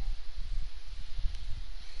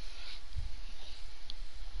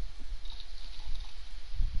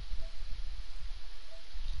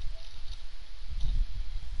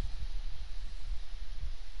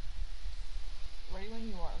 Ready when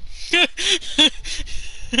you are.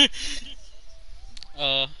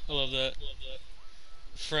 I love that.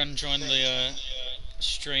 Friend joined the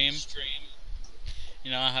stream.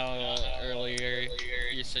 You know how earlier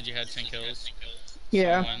you said you had 10 kills?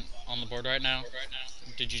 Yeah. Someone on the board right now.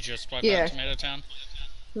 Did you just wipe out Yeah. Tomato Town?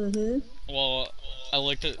 Mm-hmm. Well, I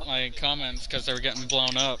looked at my comments because they were getting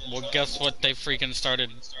blown up. Well, guess what they freaking started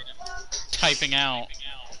typing out?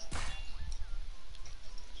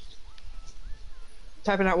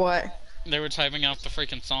 Typing out what? They were typing out the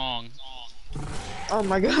freaking song. Oh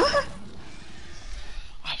my god.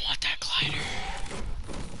 I want that glider.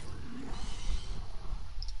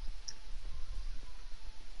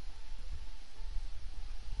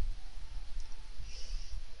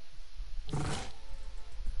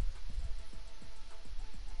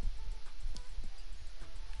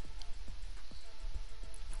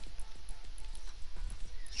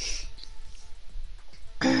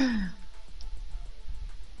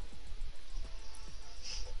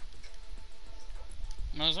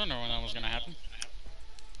 I was wondering when that was gonna happen.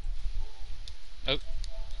 Oh.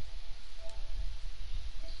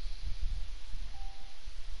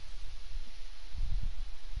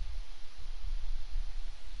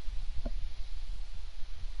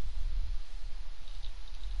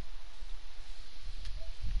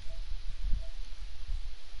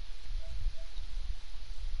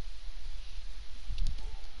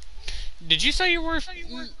 Did you say you were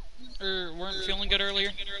or weren't feeling good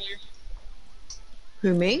earlier?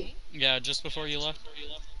 Who, me? Yeah, just before you left.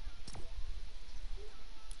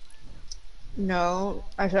 No.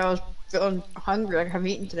 I said I was feeling hungry. Like I haven't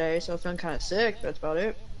eaten today, so I was feeling kind of sick. That's about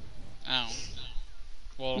it. Oh.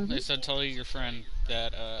 Well, they said tell your friend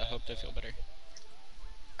that I hope they feel better.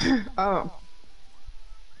 Oh.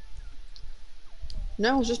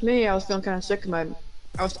 No, it was just me. I was feeling kind of sick.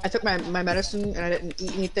 I took my medicine and I didn't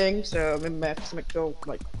eat anything, so maybe my stomach go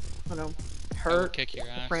like, I don't know, hurt, Kick your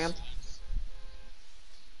ass. cramped.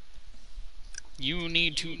 You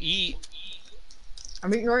need to eat.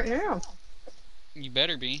 I'm eating right now. You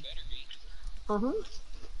better be.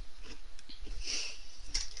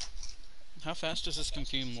 How fast does this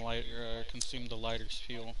consume the lighter's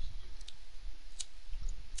fuel?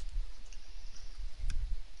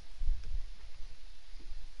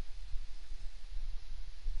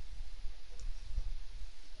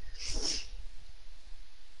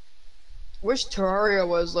 Wish Terraria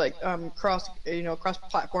was like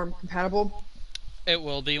cross-platform compatible. It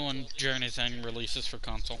will be when Journey's End releases for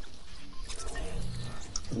console.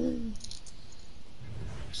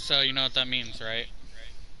 So you know what that means, right?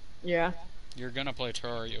 Yeah. You're gonna play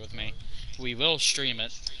Terraria with me. We will stream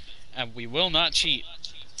it, and we will not cheat.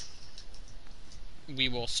 We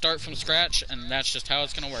will start from scratch, and that's just how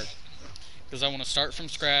it's gonna work. Because I want to start from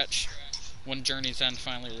scratch when Journey's End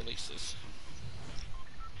finally releases.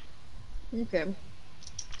 Okay.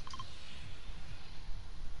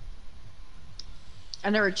 I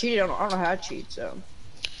never cheated. I don't know how to cheat, so.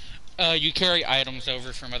 You carry items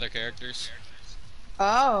over from other characters.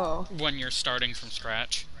 Oh. When you're starting from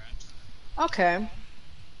scratch. Okay.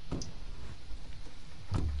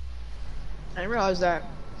 I didn't realize that.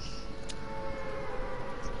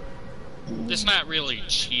 It's not really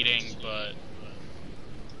cheating, but...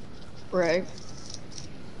 Right.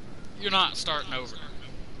 You're not starting over.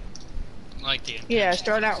 Like the intention. Yeah,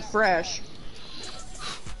 starting out fresh.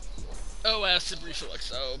 Oh, acid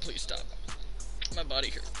reflux. Oh, please stop. My body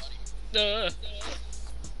hurts.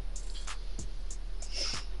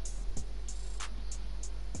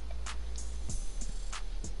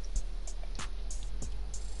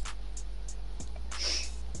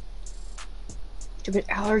 Stupid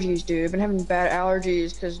allergies, dude. I've been having bad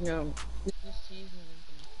allergies because, you know, this season has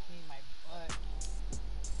been my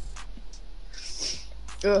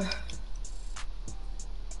butt. Ugh.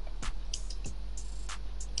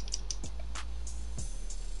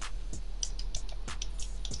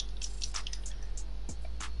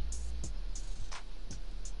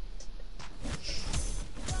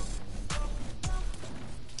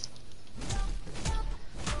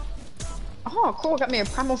 Oh, cool. Got me a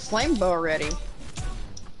primal flame bow already.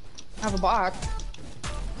 I have a box.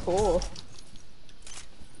 Cool.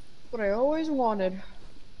 What I always wanted.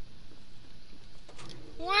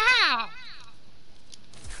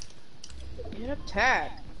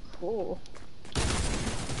 attack. Cool.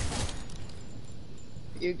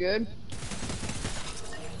 You good?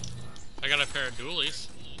 I got a pair of dualies.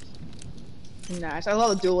 Nice. I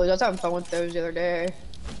love the dualies. I was having fun with those the other day.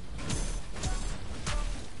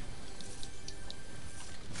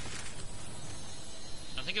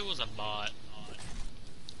 I think it was a bot.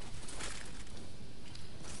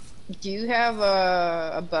 Do you have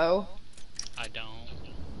a bow? I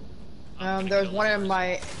don't. There's one in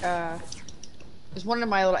my there's one in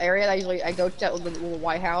my little area that I go to that little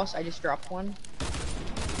White House. I just dropped one.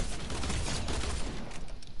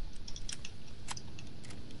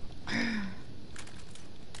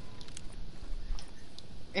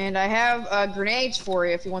 And I have grenades for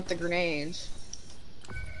you if you want the grenades.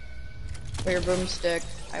 For your boomstick.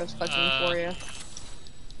 I was punching for you.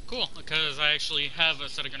 Cool, because I actually have a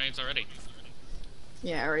set of grenades already.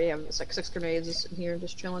 Yeah, I already have like 6 grenades in here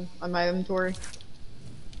just chilling on my inventory.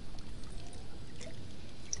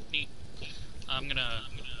 Neat. I'm gonna...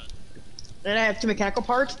 And I have 2 mechanical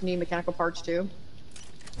parts. Need mechanical parts too.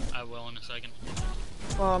 I will in a second.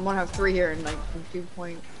 Well, I'm gonna have 3 here in like 2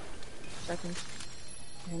 point seconds.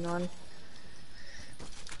 Hang on.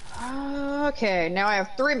 Okay, now I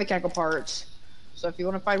have 3 mechanical parts. So if you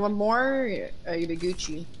want to find one more, you be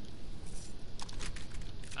Gucci.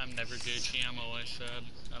 I'm never Gucci, I'm always sad.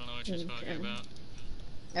 I don't know what you're talking about.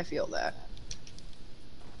 I feel that.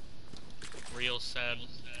 Real sad.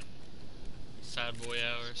 Sad boy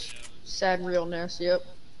hours. Sad realness, yep.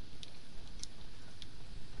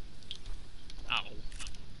 Ow.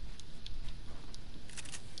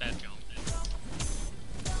 That jump.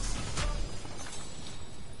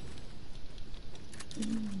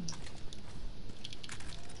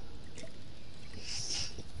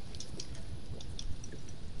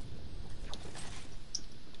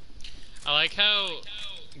 I like how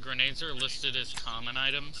grenades are listed as common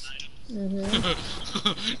items.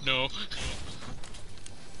 Mm-hmm. No.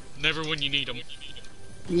 Never when you need them.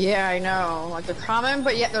 Yeah, I know. Like, they're common,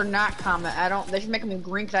 but yet they're not common. They should make them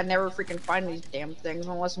green, because I never freaking find these damn things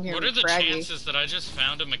unless I'm here What are the craggy. chances that I just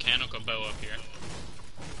found a mechanical bow up here?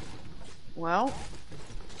 Well,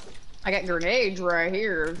 I got grenades right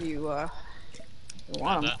here if you,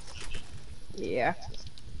 want them. Yeah.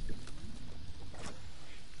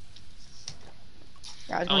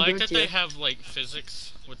 Yeah, I like that they have, like,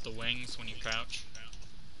 physics with the wings when you crouch.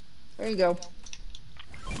 There you go.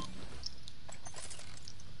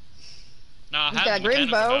 No, I He's have got the a green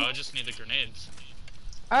mechanical bow. bow, I just need the grenades.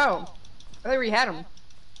 Oh. I thought we had them.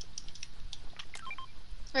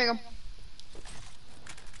 There you go.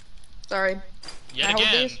 Sorry. Yet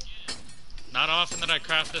again, not often that I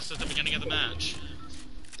craft this at the beginning of the match.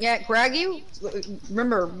 Yeah, Craggy,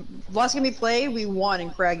 remember, last game we played, we won in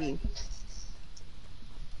Craggy.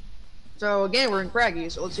 So again, we're in Craggy,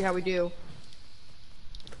 so let's see how we do.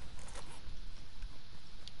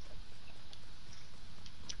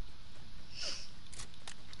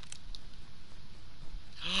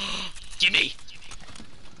 Gimme!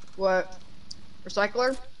 What?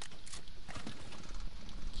 Recycler?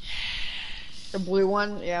 The blue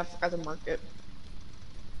one? Yeah, I forgot to mark it.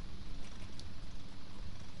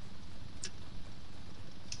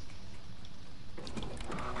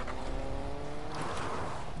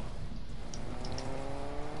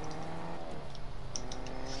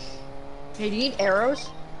 Hey, do you need arrows?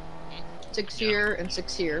 6 here and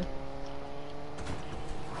 6 here.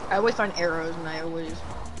 I always find arrows and I always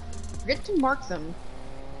forget to mark them.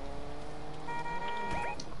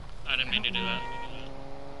 I didn't mean to do that.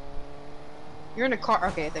 You're in a car.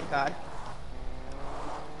 Okay, thank God.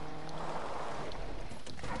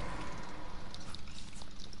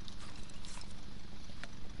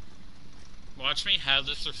 Watch me have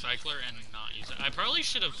this recycler and not use it. I probably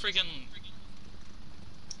should have friggin'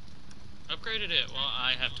 upgraded it. Well,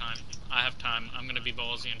 I have time. I have time. I'm gonna be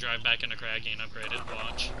ballsy and drive back into Craggy and upgrade it.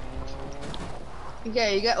 Watch. Yeah,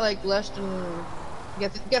 you got like less than... You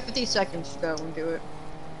got 50 seconds to go and do it.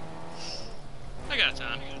 I got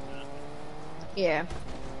time. Yeah,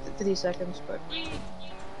 50 seconds, but...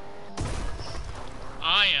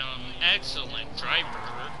 I am excellent driver.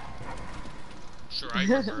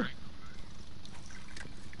 Driver.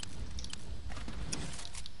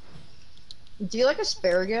 Do you like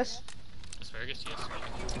asparagus? Asparagus, yes.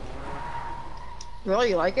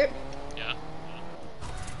 Really, you like it? Yeah.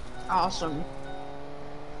 Awesome.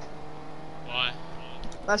 Why?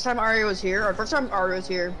 Last time Aria was here, or first time Aria was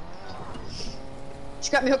here,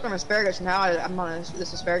 she got me hooked on asparagus, and now I'm on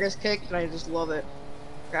this asparagus kick, and I just love it.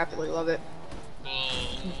 Absolutely love it. Well,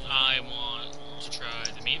 I want to try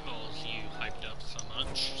the meatballs you hyped up so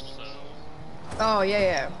much, so... Oh, yeah,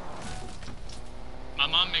 yeah. My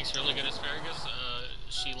mom makes really good asparagus.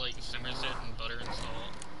 she like simmers it in butter and salt.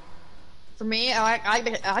 For me, I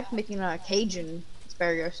like making Cajun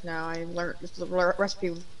asparagus now. I learned this is a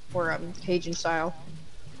recipe for Cajun style.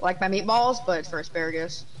 I like my meatballs, but it's for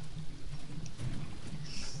asparagus.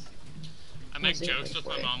 I Let's make see jokes with for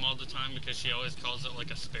my you. mom all the time because she always calls it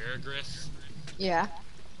like asparagus. Yeah.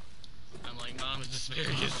 I'm like, Mom, it's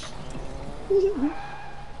asparagus.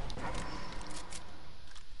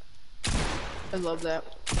 I love that.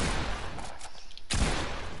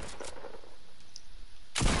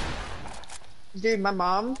 Dude, my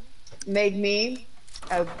mom made me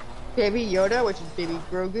a baby Yoda, which is baby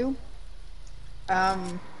Grogu.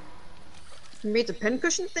 Made the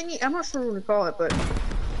pincushion thingy. I'm not sure what to call it, but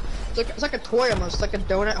it's like a toy almost, like a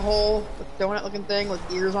donut hole, donut looking thing with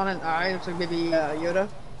ears on it and eyes. It's like baby Yoda.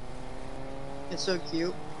 It's so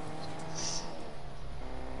cute.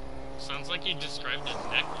 Sounds like you described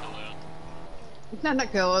a neck pillow. It's not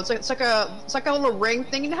that cool. It's like a little ring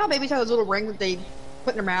thing. You know how babies have those little rings that they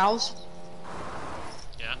put in their mouths?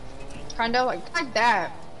 Yeah. Kind of like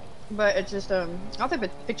that. But it's just I'll take a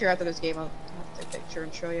picture after this game. I'll take a picture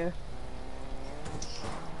and show you.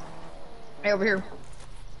 Hey, over here.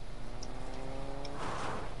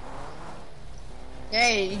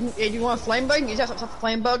 Hey, you want a flame bug? You just have a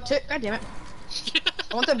flame bug too? God damn it.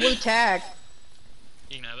 I want that blue tag.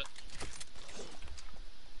 You can have it.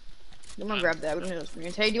 I'm gonna grab that. We don't need those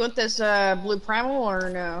screens. Hey, do you want this blue primal or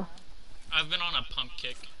no? I've been on a pump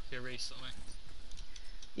kick here recently.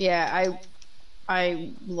 Yeah,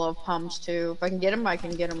 I love pumps too. If I can get them, I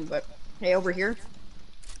can get them. But hey, over here.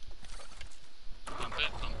 Pump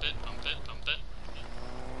it, pump it, pump it, pump it.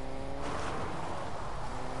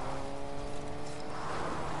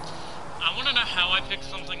 I want to know how I pick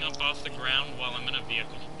something up off the ground while I'm in a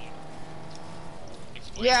vehicle.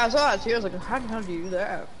 Explain. Yeah, I saw that too. I was like, how do you do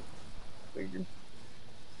that? Weird.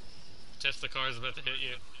 Test the car is about to hit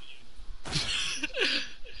you.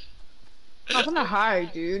 I was on a high,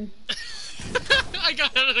 dude. I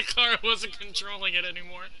got out of the car, I wasn't controlling it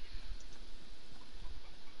anymore.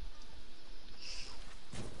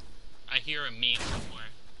 I hear a meat somewhere.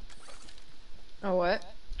 Oh, what?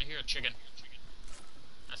 I hear a chicken.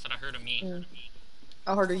 I said I heard a meat.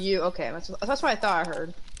 I heard of you. Okay, that's what I thought I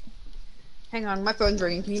heard. Hang on, my phone's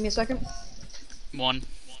ringing. Can you give me a second? One.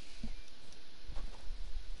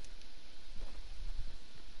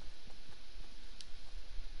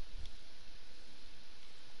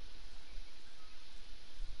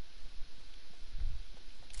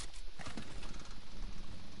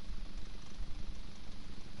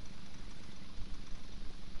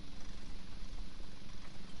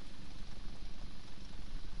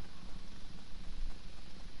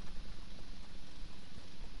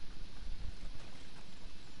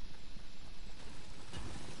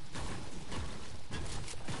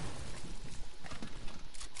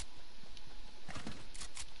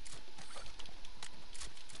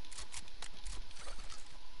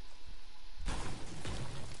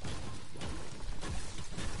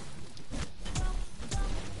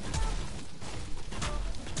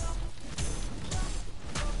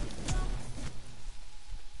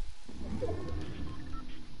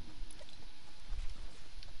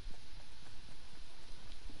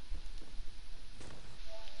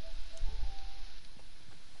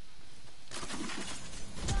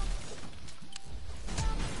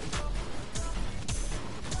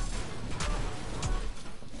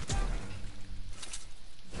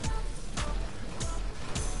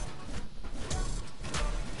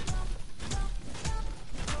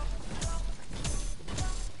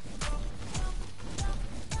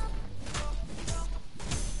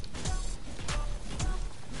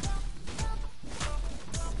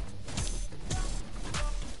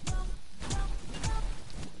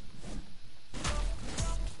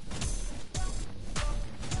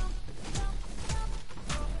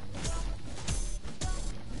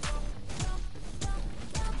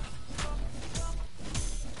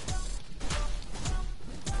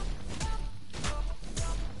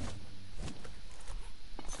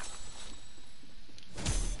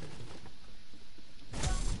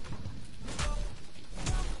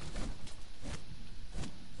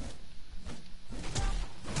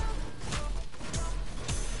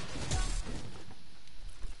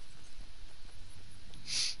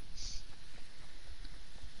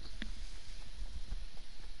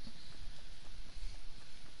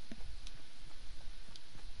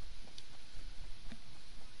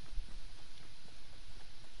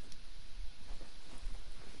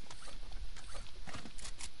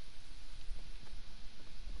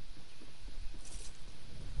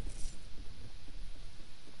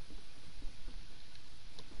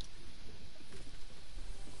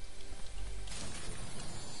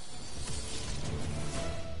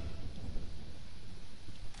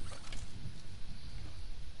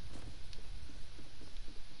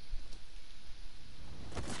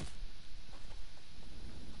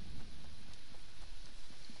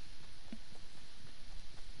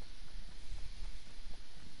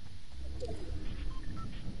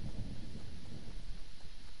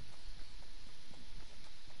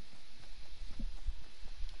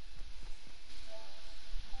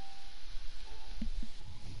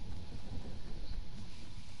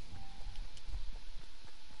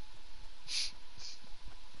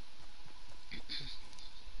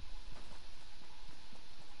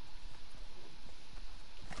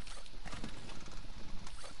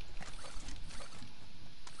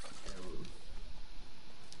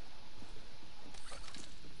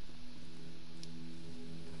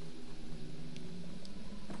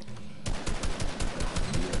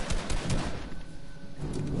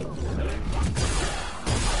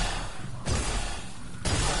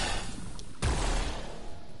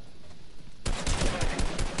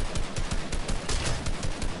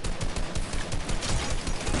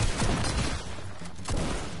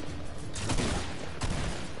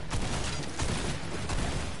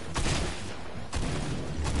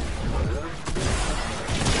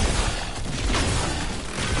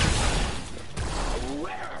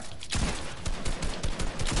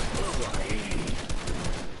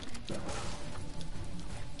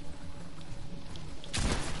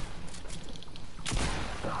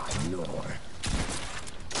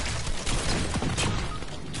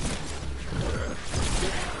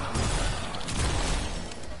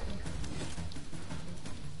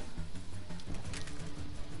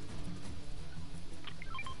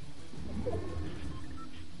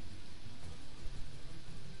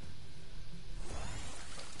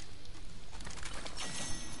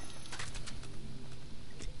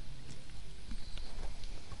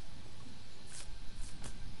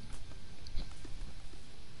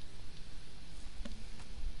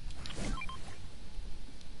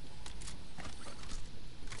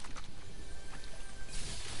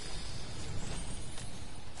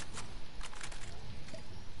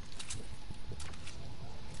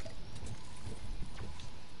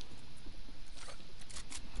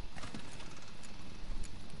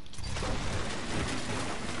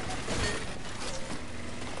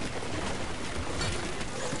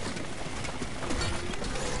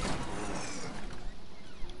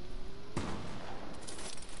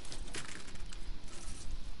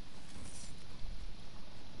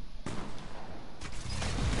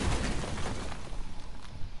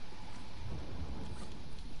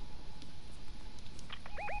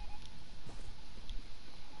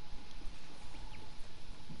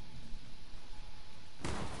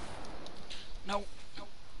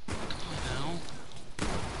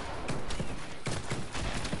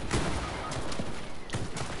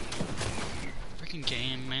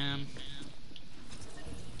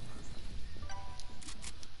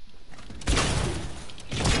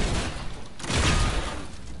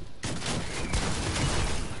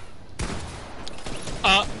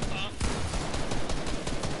 Uh.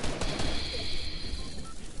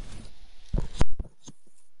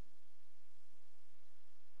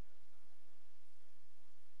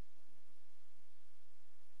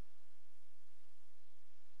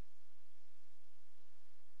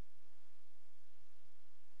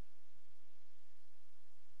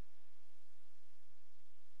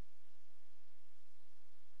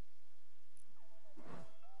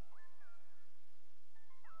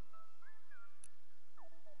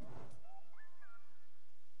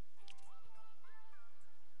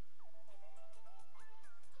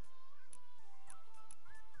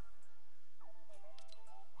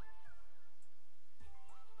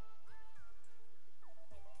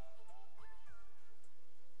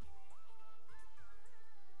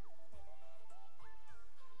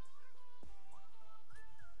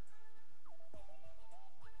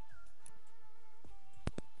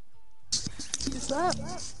 What's up?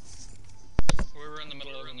 We were in the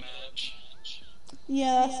middle of a match.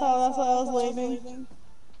 Yeah, that's why I was waving.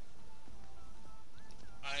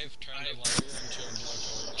 I've turned a lighter into a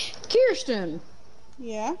blowtorch. Kirsten!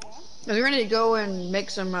 Yeah? I was ready to go and make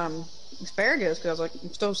some asparagus because I was like,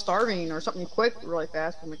 I'm still starving or something quick really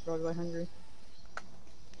fast. I'm like really hungry.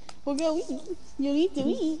 Well, go eat. You need to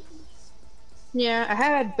eat. Yeah, I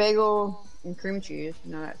had bagel and cream cheese.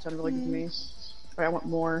 You know, that sounded really good to me. But I want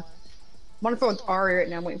more. I'm on the phone with Ari right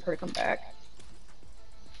now. I'm waiting for her to come back.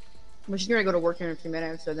 But she's gonna go to work in a few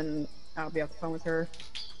minutes, so then I'll be off the phone with her.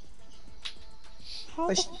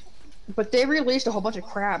 How But they released a whole bunch of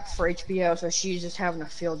crap for HBO, so she's just having a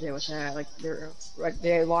field day with that.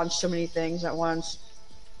 They launched so many things at once.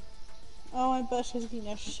 Oh, I bet she's getting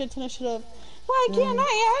a shit ton of shit up. Why can't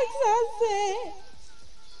I access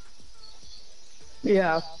it?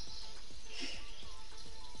 Yeah.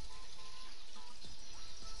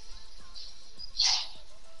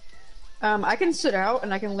 I can sit out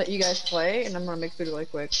and I can let you guys play, and I'm gonna make food really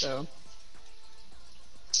quick. So,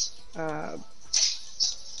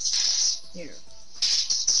 here.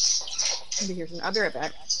 I'll be right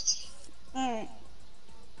back. Alright.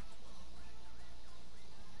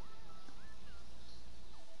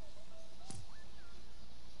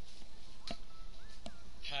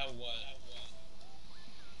 How what?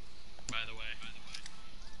 By the way.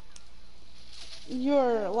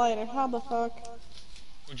 Your lighter, how the fuck?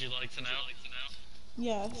 Would you like to know?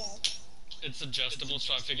 Yes. It's adjustable,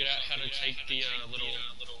 so I figured out how to take the little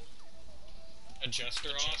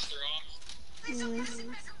adjuster off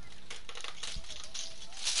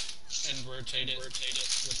and rotate it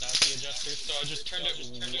without the adjuster. So I just turned it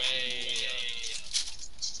way up.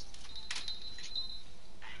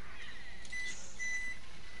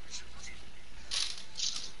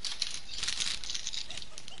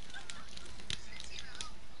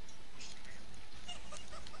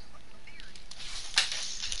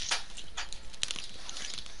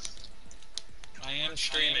 I am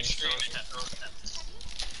streaming, so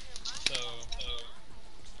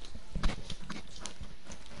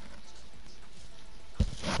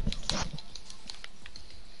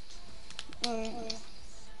Alright.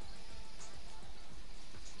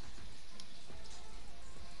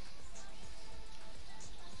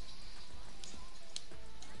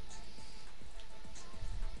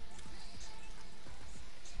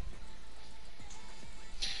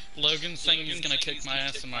 Logan's saying he's gonna kick my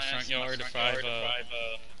ass in my front yard if I've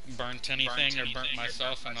burnt anything or burnt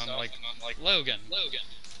myself, and I'm like, Logan,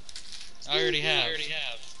 I already have.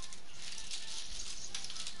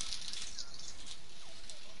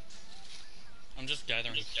 I'm just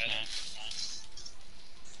gathering snacks.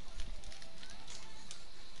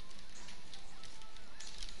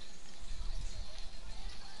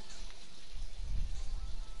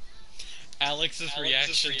 Alex's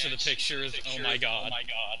reaction to the picture is, oh my god.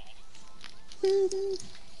 He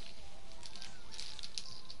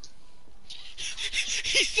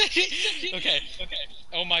said, okay.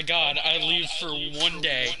 Oh my god, I leave for 1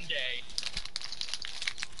 day.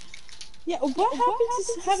 Yeah, what happened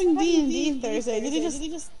to having D&D Thursday? Did it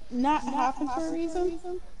just not happen for a reason?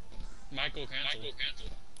 Michael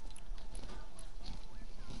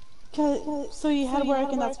canceled. So you had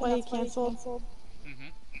work and that's why you canceled? Mm-hmm.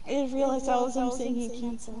 I didn't realize that was him saying he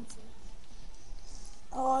canceled.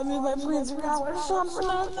 Oh, I made my plans around or something for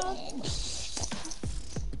nothing.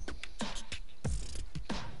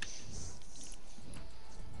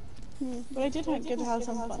 But I did get to have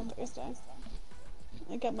some fun Thursday.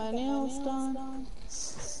 I got my nails done.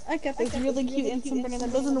 I got this really cute instant burner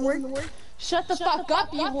that doesn't work. Shut the fuck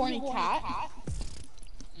up, you horny cat. Oh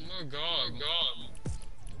my god.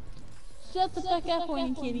 Shut the fuck up,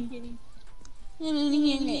 horny kitty.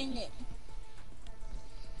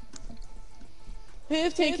 Who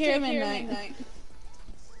take care of midnight?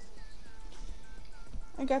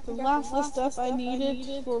 I got the last of the stuff I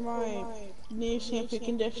needed for my new shampoo,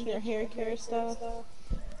 conditioner, hair care stuff.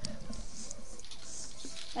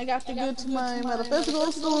 I got to go to my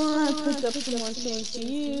metaphysical store and picked up some more things to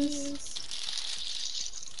use.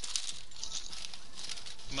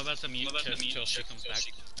 I'm about to mute Tiff till she comes back.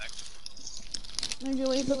 Maybe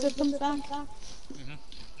wait till Tiff comes back.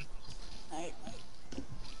 Alright.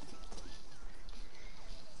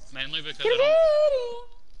 Mainly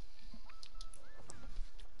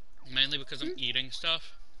because I'm eating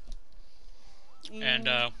stuff. And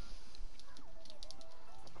I'm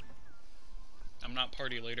not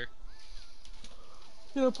party later.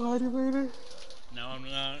 You're a party later? No, I'm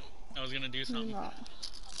not. I was gonna do something. You're not.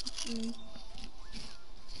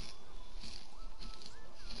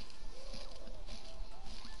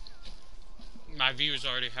 My viewers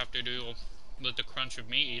already have to do with the crunch of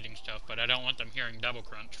me eating stuff, but I don't want them hearing double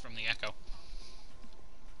crunch from the echo.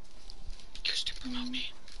 Just to promote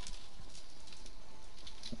me.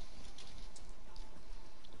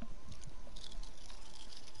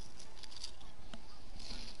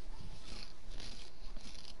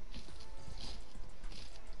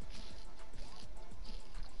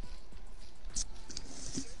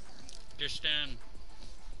 Kirsten.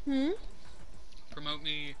 Promote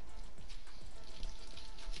me.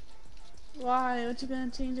 Why? What you gonna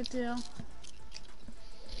change it to?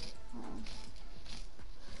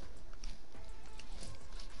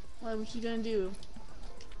 What you gonna do?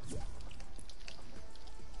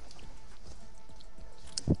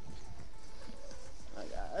 Oh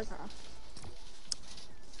god, okay.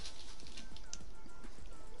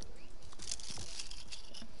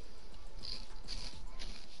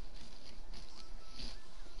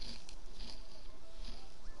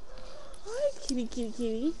 Hi, kitty, kitty,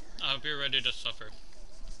 kitty. I hope you're ready to suffer.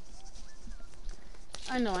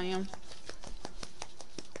 I know I am.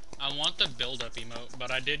 I want the build-up emote,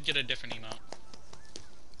 but I did get a different emote.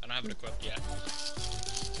 I don't have it equipped yet.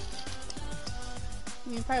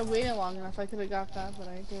 If I waited long enough, I could have got that, but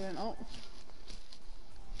I didn't. Oh.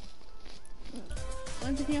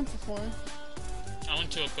 What did you cancel for? I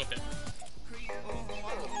want to equip it.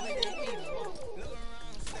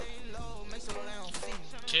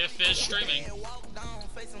 Tiff is streaming.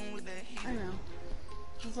 I know.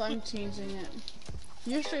 That's why I'm changing it.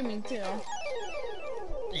 You're streaming too.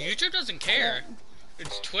 YouTube doesn't care.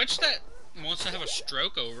 It's Twitch that wants to have a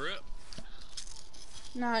stroke over it.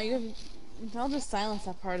 Nah, they'll just silence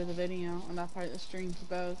that part of the video and that part of the stream for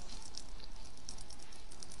both.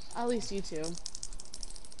 At least YouTube.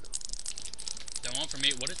 Don't want for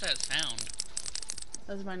me. What is that sound?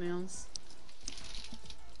 Those are my nails.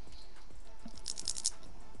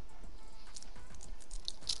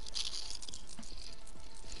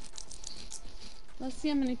 Let's see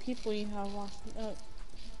how many people you have watching. Oh.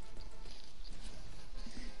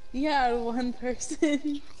 Yeah, one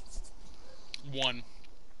person. One.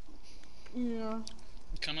 Yeah.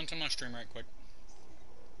 Come into my stream right quick.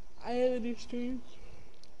 I have a new stream.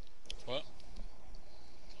 What?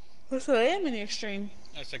 I said I am in your stream.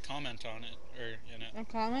 I said comment on it, or in it. A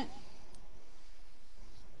comment?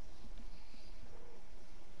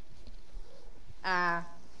 Ah.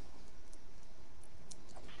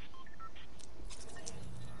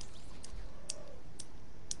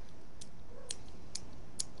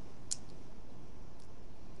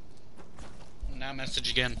 Now message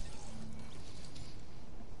again.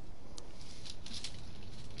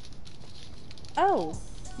 Oh,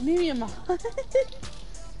 maybe a mod.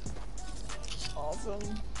 Awesome.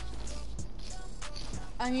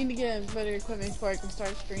 I need to get better equipment before I can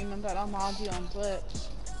start streaming, but I'll mod you on Twitch.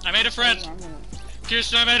 I made a friend!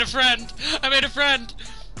 Kirsten, I made a friend! I made a friend!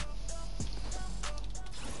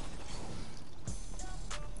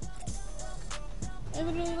 It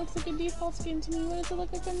literally looks like a default skin to me. What does it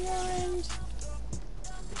look like on your end?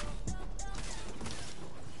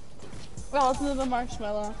 Well, it's another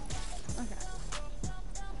marshmallow. Okay.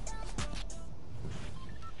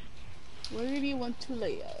 Where do you want to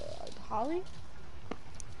lay? Holly?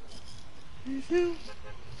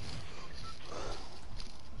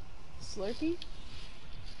 Slurpee?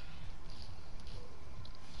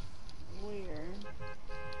 Where?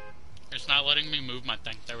 It's not letting me move my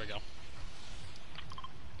thing. There we go.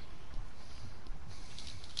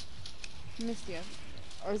 Misty.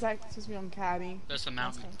 Or is that supposed to be on Caddy? That's the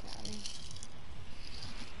mountain. That's on Caddy.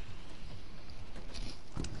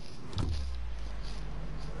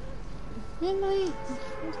 Midnight?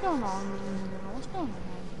 What's going on? What's going on?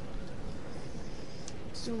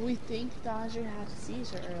 So we think Dodger had a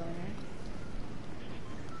seizure earlier.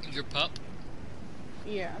 Your pup?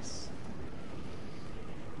 Yes.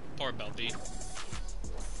 Poor Belby.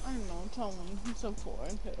 I know, tell me. I'm so poor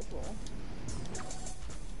and pitiful.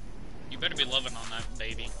 You better be loving on that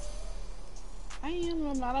baby. I am,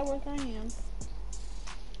 no matter what I am.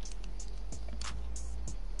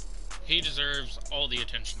 He deserves all the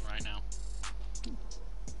attention right now.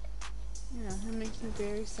 Yeah, it makes me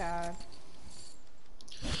very sad.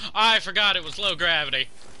 I forgot it was low gravity.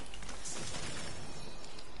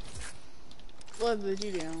 What did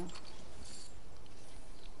you do?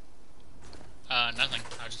 Nothing.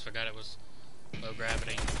 I just forgot it was low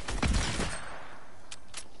gravity.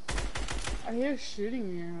 I hear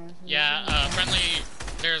shooting you. Yeah, friendly...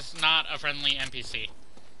 There's not a friendly NPC.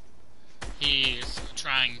 He's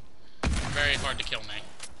trying very hard to kill me.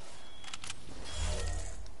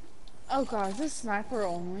 Oh god, is this sniper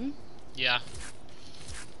only? Yeah.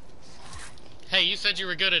 Hey, you said you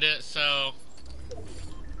were good at it, so...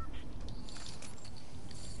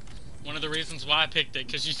 One of the reasons why I picked it,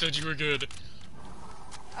 because you said you were good.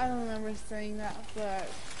 I don't remember saying that, but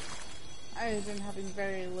I've been having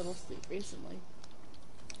very little sleep recently.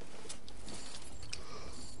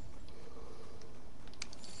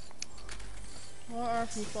 What are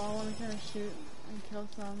people? I want to kind of shoot and kill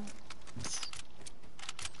some.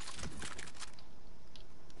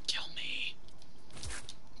 Kill me.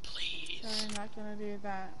 Please. So I'm not gonna do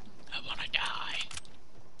that. I wanna die.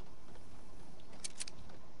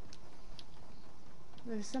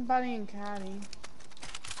 There's somebody in Caddy.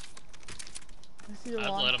 I see the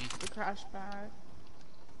I'd let him. the crash pad.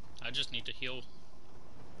 I just need to heal.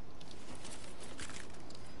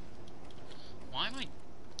 Why am I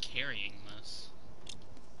carrying this?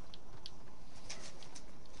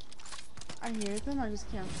 I hear them, I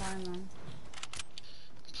just can't find them.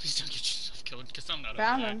 Please don't get yourself killed, because I'm not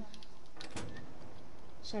Found okay. them.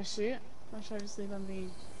 Should I shoot? Or should I just leave them be?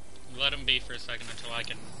 Let him be for a second until I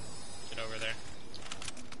can get over there.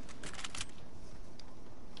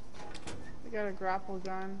 I got a grapple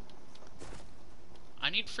gun. I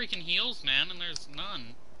need freaking heals, man, and there's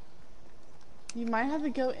none. You might have to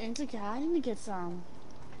go into Caddy to get some.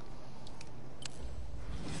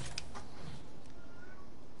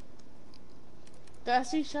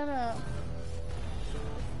 Dusty, shut up.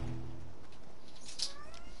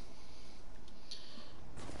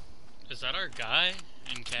 Is that our guy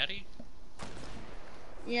in Caddy?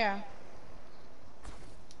 Yeah.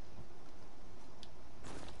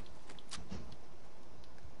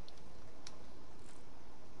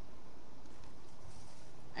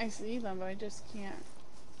 I see them, but I just can't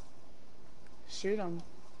shoot them.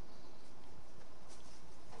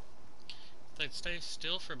 They'd stay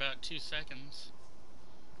still for about 2 seconds.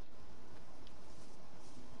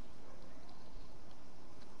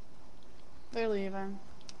 They're leaving.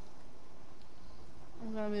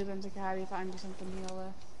 I'm gonna move into Caddy, find something to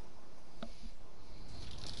heal with.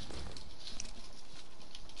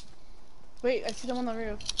 Wait, I see them on the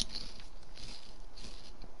roof.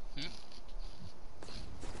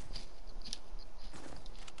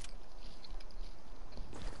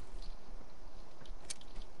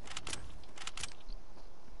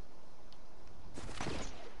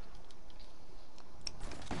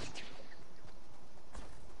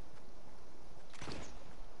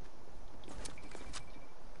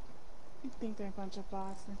 I think they're a bunch of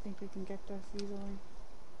bots, and I think we can get this easily.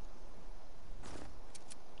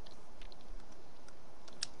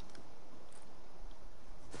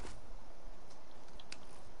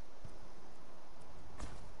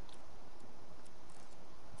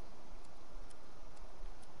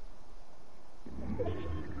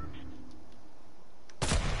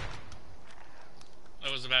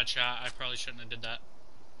 That was a bad shot. I probably shouldn't have did that.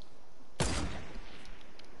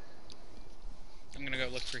 I'm gonna go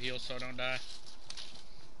look for heals so I don't die.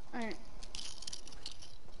 Alright.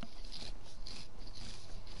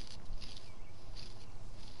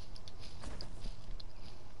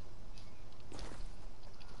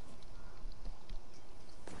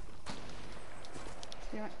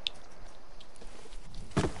 Yeah.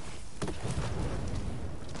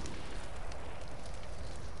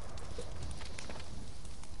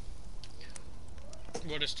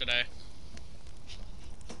 What is today?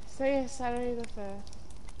 Say it's Saturday the 5th.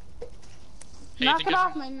 Hey, Knock it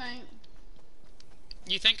off midnight.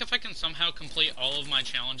 You think if I can somehow complete all of my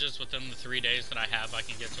challenges within the 3 days that I have, I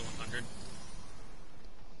can get to 100?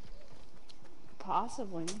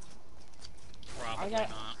 Possibly. Probably got-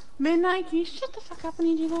 not. Midnight, can you shut the fuck up when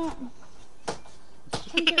you do that? I'm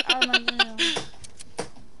trying to get out of my video.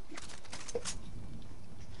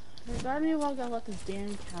 Regarding me, well, I gotta let this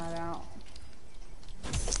damn cat out.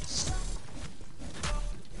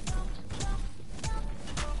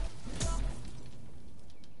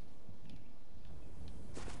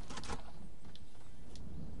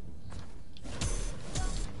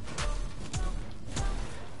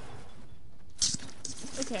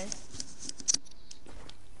 Okay.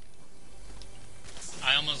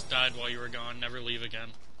 I almost died while you were gone. Never leave again.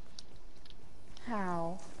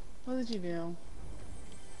 How? What did you do?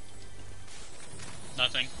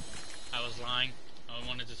 Nothing. I was lying. I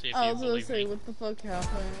wanted to see if I you was gonna believed say, me. what the fuck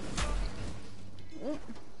happened? Oop.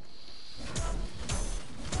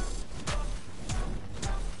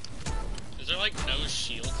 Is there like no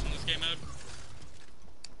shields in this game mode?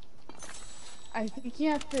 I think you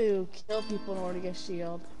have to kill people in order to get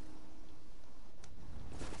shield.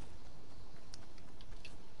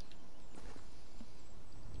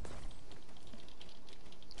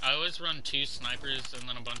 I always run 2 snipers and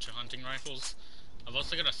then a bunch of hunting rifles. I've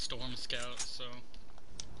also got a storm scout, so...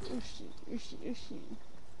 Oh shit, oh shit, oh shit.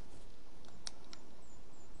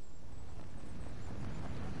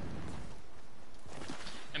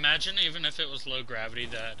 Imagine even if it was low gravity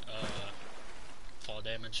that fall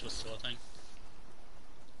damage was still a thing.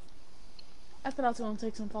 I thought I was gonna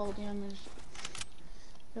take some fall damage.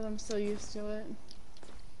 Because I'm so used to it.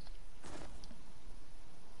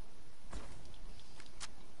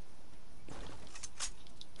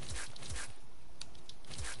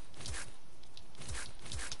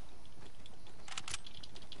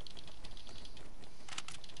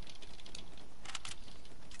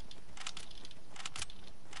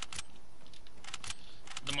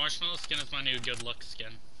 The marshmallow skin is my new good luck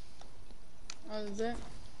skin. Oh, is it?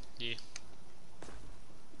 Yeah.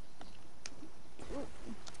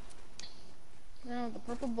 No, the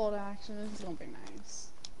purple bolt action, this is gonna be nice.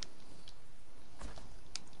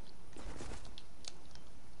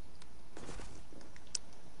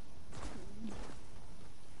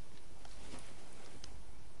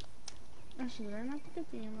 Actually, did I not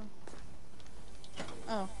get the ammo?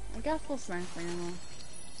 Oh, I got full sniper ammo.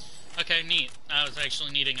 Okay, neat. I was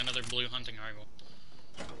actually needing another blue hunting rifle.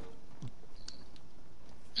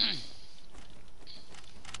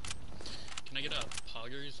 Can I get a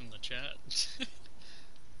poggers in the chat?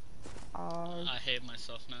 I hate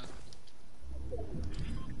myself now.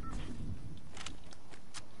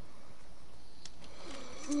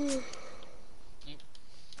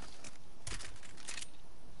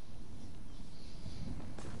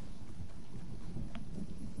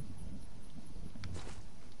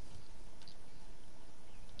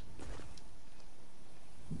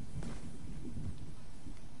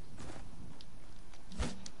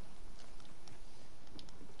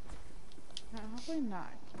 Hopefully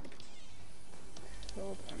not.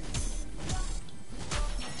 Killed anyone.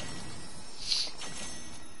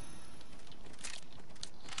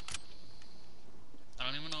 I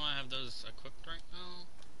don't even know I have those equipped right now.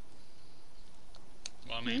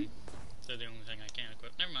 Well, I mean, they're the only thing I can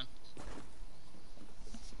equip. Never mind.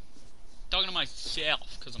 Talking to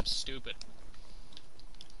myself, because I'm stupid.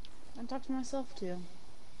 I talk to myself too.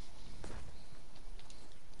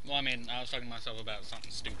 Well, I mean, I was talking to myself about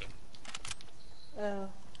something stupid. Oh.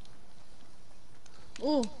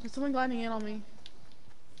 Ooh, there's someone gliding in on me.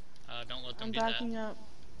 Don't let them I'm do that. backing up.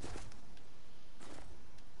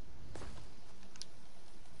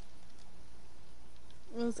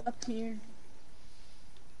 It was up here.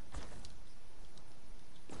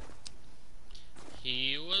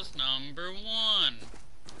 He was number 1.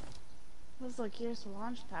 It was like, here's the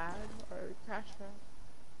launch pad or crash pad.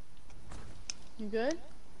 You good?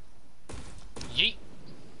 Yeet.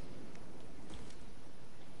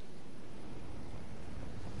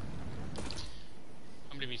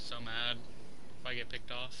 I'm gonna be so mad if I get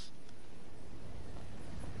picked off.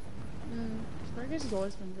 Burgers has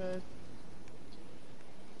always been good.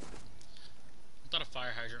 I thought a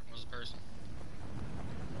fire hydrant was a person.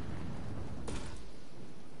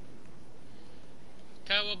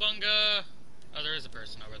 Cowabunga! Oh, there is a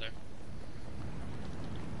person over there.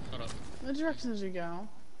 Hold up. What direction did you go?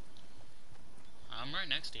 I'm right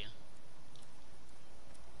next to you.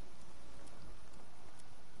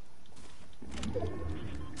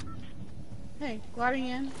 Hey, gliding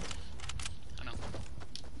in. I know.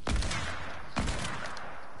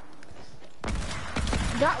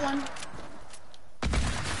 Got one.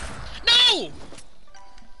 No!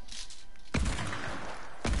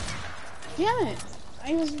 Damn it!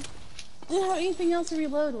 Didn't have anything else to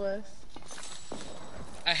reload with.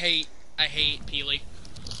 I hate Peely.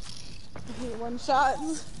 I hate one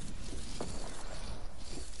shots.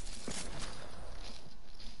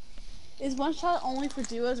 Is one shot only for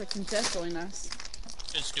duos or can Jess join us?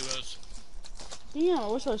 It's duos. Damn, I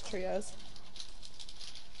wish it was trios.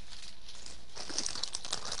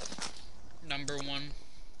 Number 1.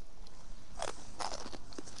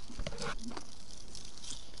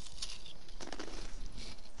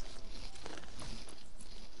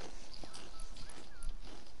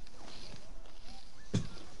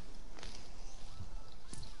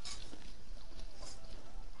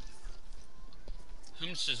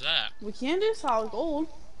 much is that? We can do solid gold.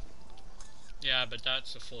 Yeah, but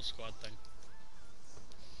that's a full squad thing.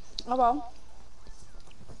 Oh well.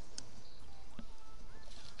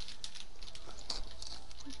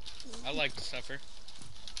 I like to suffer.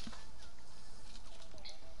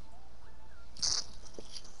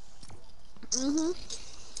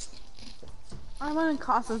 I'm in a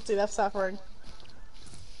constant state of suffering.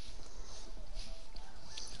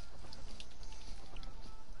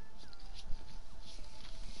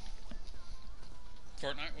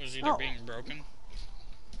 Fortnite was either being broken.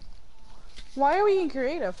 Why are we in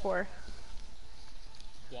creative for?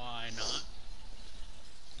 Why not?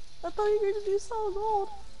 I thought you were going to do solid gold.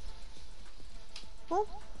 Well,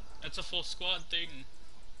 It's a full squad thing.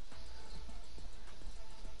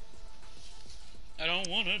 I don't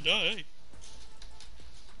wanna die.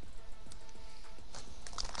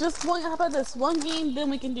 just one. How about this? One game, then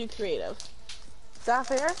we can do creative. Is that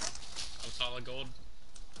fair? Oh, solid gold?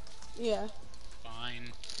 Yeah.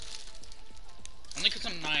 Fine. Only 'cause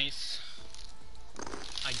I'm nice.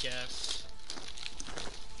 I guess.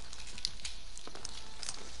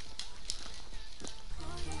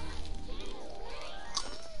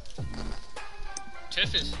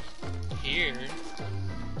 Tiff is here.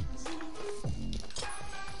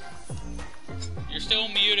 You're still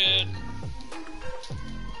muted.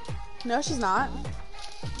 No, she's not.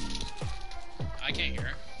 I can't hear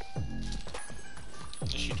her.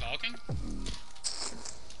 Is she talking?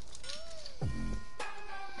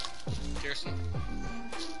 Kirsten?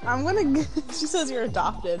 I'm gonna. She says you're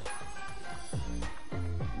adopted.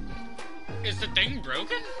 Is the thing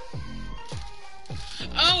broken?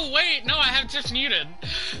 Oh wait, no, I have Tiff muted.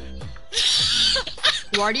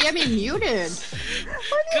 Why do you have me muted?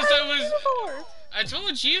 I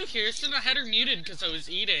told you, Kirsten, I had her muted because I was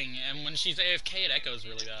eating, and when she's AFK, it echoes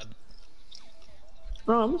really bad.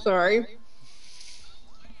 Oh, I'm sorry.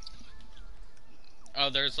 Oh,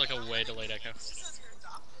 there's like a way delayed echo.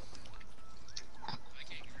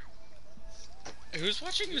 Who's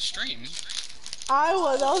watching the stream? I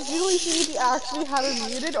was really seeing if you actually had her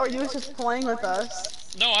muted or you was just playing with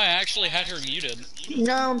us. No, I actually had her muted.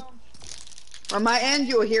 No. On my end,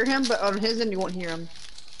 you'll hear him, but on his end, you won't hear him.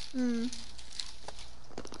 Hmm.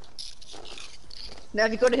 Now,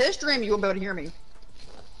 if you go to his stream, you won't be able to hear me.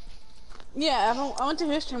 Yeah, I went to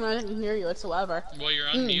his stream and I didn't hear you whatsoever. Well, you're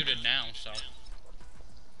unmuted now, so.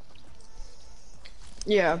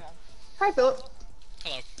 Yeah. Hi, Philip.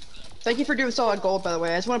 Hello. Thank you for doing solid gold, by the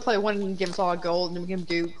way. I just want to play one game of solid gold, and then we can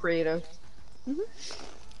do creative.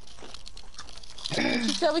 She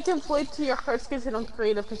said we can play to your heart's content on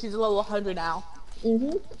creative because she's a level 100 now.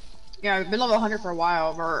 Yeah, I've been level 100 for a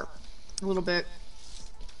while, or a little bit.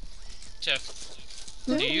 Tiff,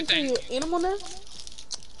 do you think Animal now?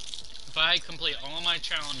 if I complete all of my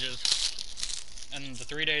challenges and the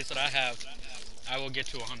 3 days that I have, I will get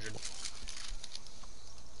to 100?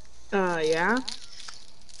 Yeah.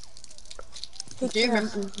 Do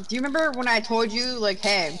you remember when I told you, like,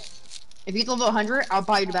 hey, if you get level 100, I'll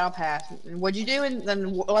buy you the battle pass? And what'd you do in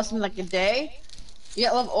then less than like a day? You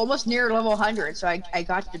got almost near level 100, so I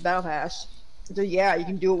got you the battle pass. So yeah, you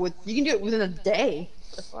can do it within a day.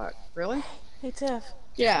 What the fuck? Really? Hey Tiff.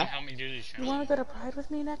 Yeah. Help me do these You challenges. want to go to Pride with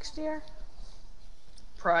me next year?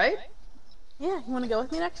 Pride? Yeah, you want to go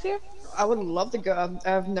with me next year? I would love to go.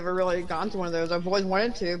 I've never really gone to one of those. I've always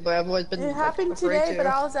wanted to, but I've always been It happened afraid today, to. but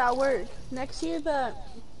I was at work. Next time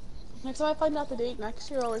I find out the date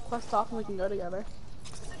next year, I'll request off and we can go together.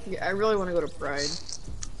 Yeah, I really want to go to Pride.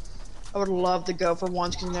 I would love to go for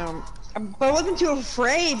once, cause but I wasn't too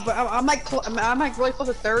afraid. But I'm like really close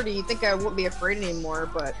to 30. You think I wouldn't be afraid anymore,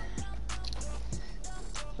 but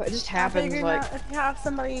it just happens. Like if you have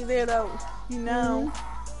somebody there that you know,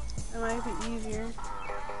 it might be easier.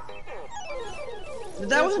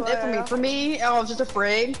 that wasn't it for me. For me, I was just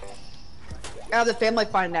afraid of the family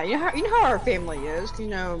finding out. You know how our family is. You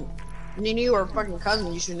know, Nini or fucking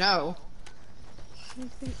cousin. You should know. You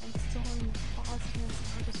think I'm still in Boston,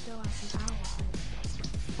 so I just realized an hour.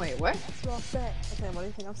 Wait, what? So I'll say, okay, what do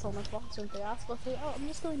you think I'm still in Boston? If they ask, I'll say, oh, I'm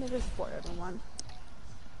just going to visit for everyone.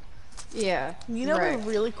 Yeah. You know, right. it'd be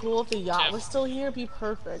really cool if the yacht Yeah. was still here. It'd be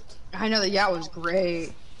perfect. I know the yacht was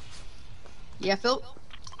great. Yeah, Phil.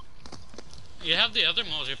 You have the other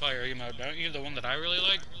multiplayer emote, don't you? The one that I really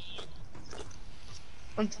like?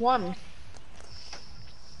 Which one?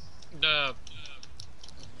 The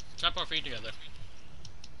tap our feet together.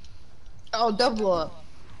 Oh, double up.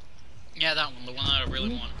 Yeah, that one, the one that I really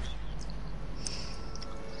want.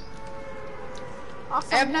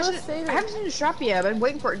 Awesome. I haven't I'm seen gonna say I haven't seen the shop yet. I've been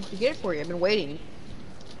waiting for it to get it for you. I've been waiting.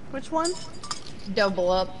 Which one? Double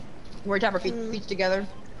up. Where we tap our feet together.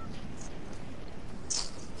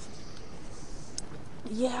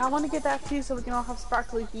 Yeah, I want to get that too so we can all have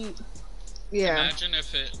sparkly feet. Yeah. Imagine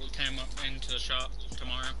if it came up into the shop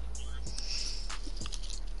tomorrow.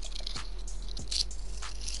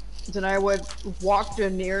 Then I would walk to the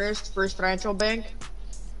nearest First Financial Bank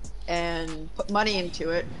and put money into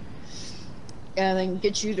it, and then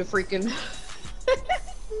get you to freaking.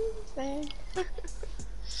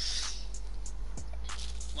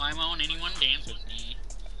 Why won't anyone dance with me?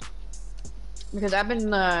 Because I've been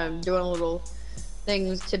doing little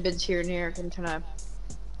things, tidbits here and there, can kind of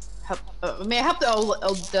help. I mean, I help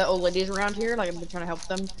the old ladies around here. Like I've been trying to help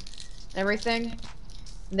them and everything.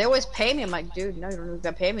 And they always pay me. I'm like, dude, no, you don't have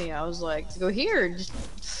to pay me. I was like, go here, just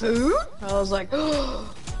food. I was like,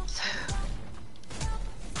 oh,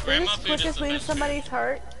 Grandma This food is quickest the way to best somebody's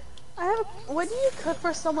heart. I have. What do you cook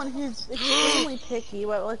for someone who's extremely picky?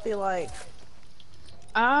 What they like?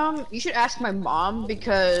 you should ask my mom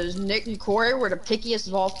because Nick and Corey were the pickiest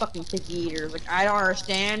of all fucking picky eaters. Like, I don't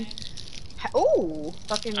understand. Oh,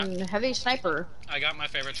 fucking heavy sniper. I got my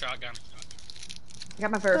favorite shotgun. I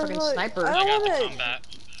got my favorite fucking Look, sniper. I I got don't the wanna. combat.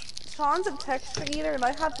 Sean's a texture eater, and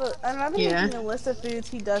I've been Yeah. making a list of foods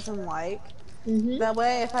he doesn't like. Mm-hmm. That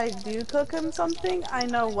way, if I do cook him something, I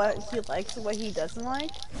know what he likes and what he doesn't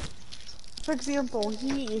like. For example,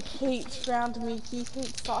 he hates ground meat, he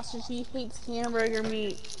hates sausage, he hates hamburger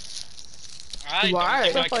meat. I Why?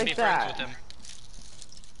 don't think I Stuff can like be that. friends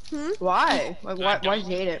with him. Why? Like, why does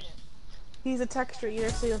he hate it? He's a texture eater,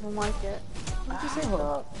 so he doesn't like it. What'd you say, Oh.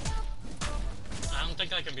 Philip? I don't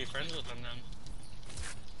think I can be friends with him then.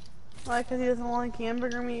 Why? Because he doesn't like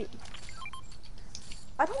hamburger meat?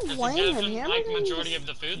 I don't Because blame he him. doesn't like Hamburger meat majority is- of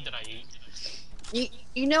the food that I eat.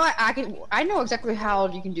 You know what? I know exactly how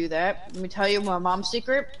you can do that. Let me tell you my mom's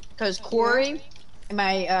secret. Because Corey and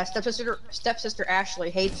my stepsister Ashley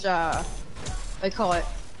hates they call it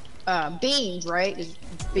beans, right? Is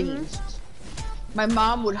beans. My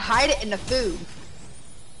mom would hide it in the food.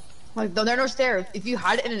 Like they'll never know it's there. If you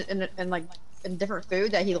hide it in like in different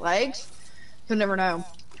food that he likes, he'll never know.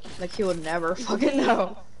 Like he would never fucking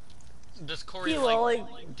know. Does Corey He will,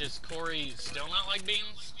 Does Corey still not like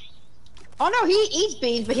beans? Oh no, he eats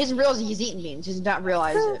beans, but he doesn't realize he's eating beans. He does not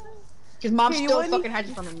realize it. Because mom Here, you still want fucking any- hides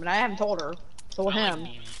it from him, and I haven't told her. Told I him.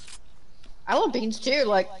 like beans. I love beans too.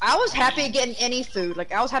 Like I was happy getting any food.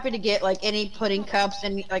 Like I was happy to get like any pudding cups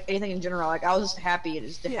and like anything in general. Like I was just happy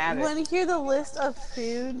just to Yeah, have you it. want to hear the list of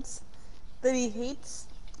foods that he hates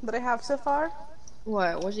that I have so far?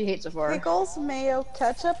 What? What does he hate so far? Pickles, mayo,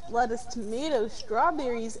 ketchup, lettuce, tomatoes,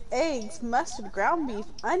 strawberries, eggs, mustard, ground beef,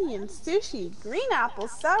 onions, sushi, green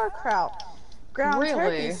apples, sauerkraut, ground Really?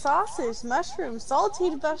 turkey, sausage, mushrooms,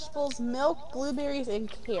 salted vegetables, milk, blueberries, and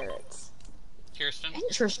carrots. Kirsten?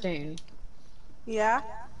 Interesting. Yeah?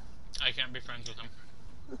 I can't be friends with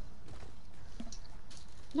him.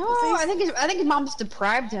 No, I think his mom's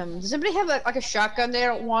deprived him. Does anybody have like a shotgun they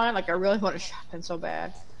don't want? Like I really want a shotgun so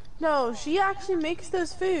bad. No, she actually makes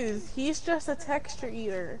those foods. He's just a texture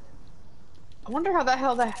eater. I wonder how the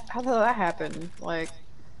hell that happened. Like,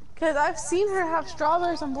 Because I've seen her have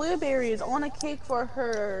strawberries and blueberries on a cake for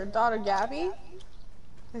her daughter Gabby.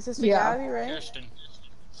 His sister Yeah. Gabby, right? Kirsten.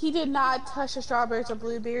 He did not touch the strawberries or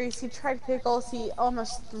blueberries. He tried pickles. He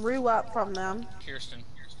almost threw up from them. Kirsten.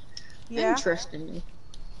 Yeah. interesting.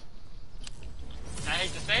 I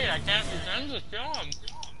hate to say it, I can't be friends with John.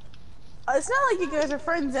 It's not like you guys are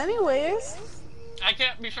friends anyways. I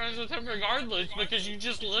can't be friends with him regardless because you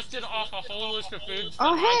just listed off a whole list of foods.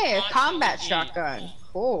 Oh that hey, I a combat constantly eat. shotgun.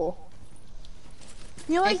 Cool.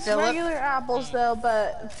 He likes Philip. regular apples though,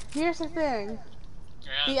 but here's the thing.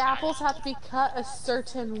 Yeah, The apples have to be cut a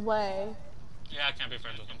certain way. Yeah, I can't be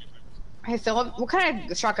friends with him. Hey Philip, what kind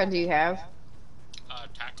of shotgun do you have?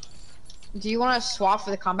 Tack. Do you want to swap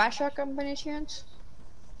for the combat shotgun by any chance?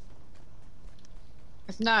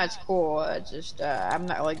 If not, it's cool. It's just I'm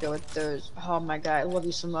not really good with those. Oh my god, I love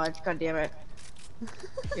you so much. God damn it.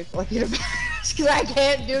 You're lucky to because I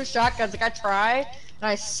can't do shotguns. Like I try and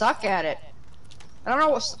I suck at it. I don't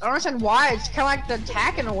don't understand why. It's kind of like the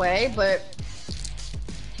attack in a way, but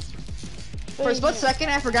for a split second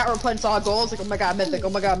I forgot we're playing solid goals. Like oh my god, mythic. Oh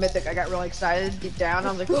my god, mythic. I got really excited deep down.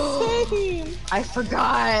 I was like, Same. I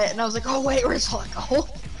forgot, and I was like, oh wait, where's solid gold?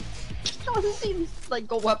 I was seeing like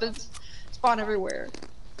gold weapons spawn everywhere.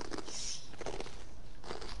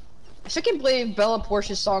 I still can't believe Bella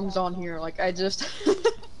Porsche's song's on here. Like I just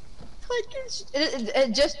like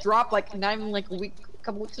it just dropped like not even like a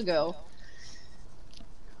couple weeks ago.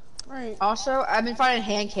 Right. Also, I've been finding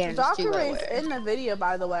hand cannons too. By the Valkyrie's way. in the video,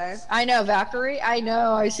 by the way. I know Valkyrie. I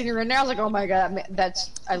know. I seen her right now. I was like, oh my god, man,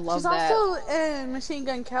 I love She's that. also in Machine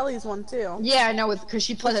Gun Kelly's one too. Yeah, I know, because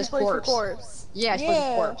she plays She as plays for Corpse. Corpse. Yeah, she plays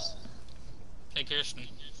as Corpse. Hey Kirsten.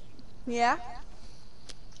 Yeah?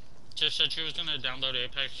 Just said she was gonna download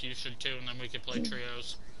Apex. You should too, and then we could play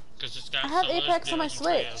trios. Because it's got I have solos, Apex on my duos, and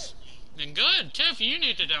Switch. trios. Then good, Tiff. You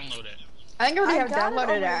need to download it. I think I already I have it got it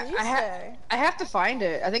downloaded. on release day. I have to find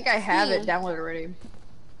it. I think I have it Steam. downloaded already.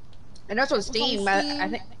 And that's on Steam. I Steam.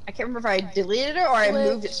 think I can't remember if I deleted it or I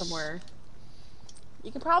moved it Switch. somewhere.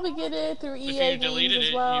 You can probably get it through If EA you deleted games it,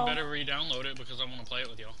 as well. you better re-download it because I want to play it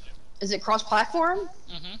with you. Is it cross-platform?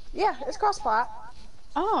 Mm-hmm. Yeah, it's cross-plat.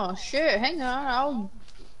 Oh shit! Hang on,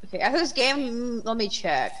 Okay, after this game, let me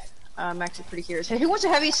check. I'm actually pretty curious. Hey, who wants a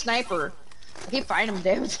heavy sniper? I keep finding them,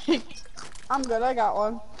 damn thing. I'm good, I got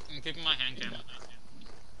one. I'm keeping my hand cam.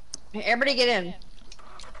 Hey, everybody get in.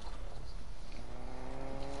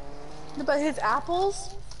 But his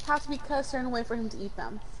apples have to be cut a certain way for him to eat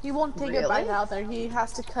them. He won't take a bite Really? out there. He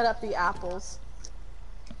has to cut up the apples.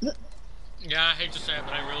 Yeah, I hate to say it,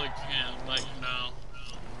 but I really can't. Like, no.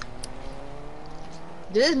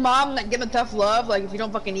 Did his mom not give him tough love? Like, if you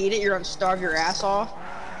don't fucking eat it, you're gonna starve your ass off?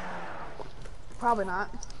 Probably not.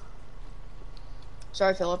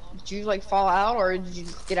 Sorry, Philip. Did you, like, fall out, or did you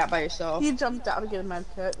get out by yourself? He jumped out to get a med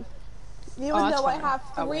kit. Even Oh, that's though I fine. have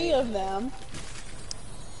I'll 3 wait. of them.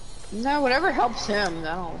 No, whatever helps him.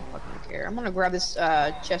 I don't fucking care. I'm gonna grab this,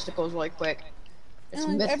 chesticles really quick. It's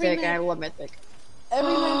And, like, every mythic, and I man- love mythic.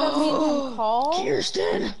 Every man that made him call.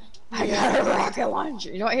 Kirsten! I got a rocket launcher.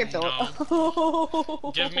 You know what? Here, Philip.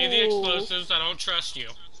 No. Give me the explosives. I don't trust you.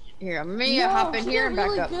 Here, let me No, hop in she here did and back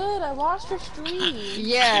really up. good. I watched her stream.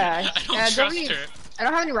 Yeah. I don't yeah, trust need- her. I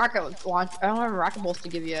don't have any rocket launch. I don't have rocket bolts to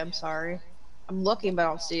give you. I'm sorry. I'm looking, but I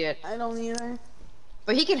don't see it. I don't either.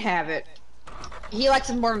 But he can have it. He likes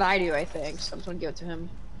it more than I do, I think. So I'm just gonna give it to him.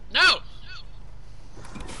 No!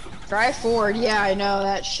 Drive forward. Yeah, I know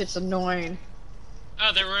that shit's annoying.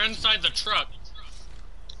 Oh, they were inside the truck.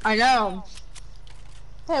 I know.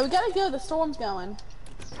 Hey, we gotta go. The storm's going.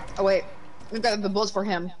 Oh wait, we've got the bullets for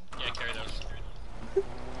him. Yeah, carry those.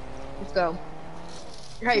 Let's go.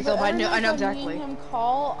 How you feel? But I know every night that me exactly. and him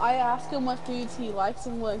call, I ask him what foods he likes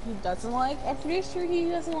and what he doesn't like. I'm pretty sure he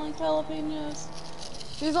doesn't like jalapenos.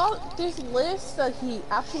 There's lists that he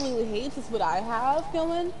absolutely hates. Is what I have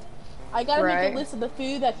going. I gotta make Right. a list of the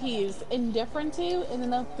food that he's indifferent to, and then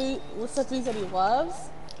the list of foods that he loves.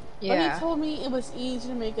 But Yeah. he told me it was easy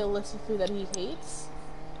to make a list of food that he hates.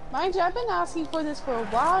 Mind you, I've been asking for this for a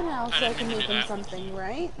while now, so I didn't can mean to make do him that. something,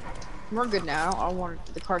 right? We're good now. I want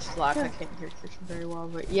the car's locked. I can't hear Christian very well,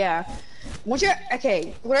 but yeah. Once you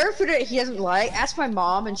okay, whatever food that he doesn't like, ask my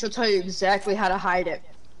mom, and she'll tell you exactly how to hide it.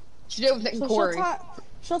 She did it with Nick and So Corey.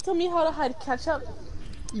 she'll tell me how to hide ketchup.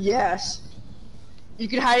 Yes. You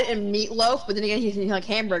can hide it in meatloaf, but then again, he's like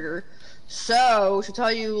hamburger. So she'll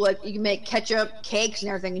tell you like you can make ketchup, cakes, and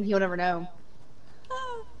everything, and he'll never know.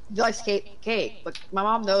 He likes cake, but my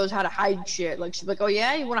mom knows how to hide shit. Like she's like, "Oh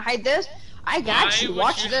yeah, you want to hide this? I got Why you. would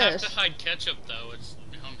Watch you this." have to hide ketchup, though? It's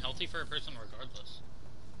healthy for a person regardless.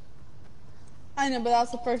 I know, but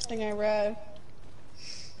that's the first thing I read.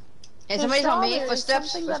 And So somebody told me strawberry is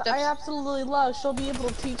footsteps. something that I absolutely love. She'll be able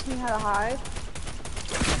to teach me how to hide.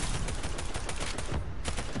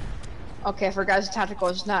 Okay, for guys, tactical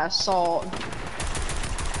is not assault.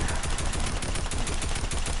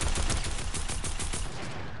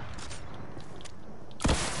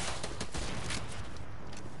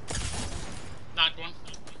 Knocked one.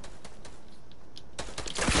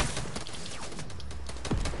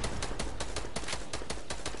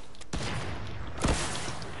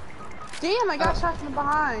 Damn, I got shot from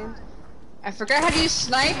behind. I forgot how to use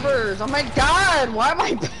snipers. Oh my god, why am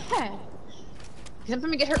I bad? Can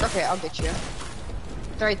somebody get hurt? Okay, I'll get you.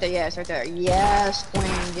 It's right there. Yes, right there. Yes,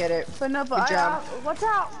 queen, get it. But no, but Good job. watch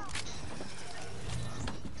out.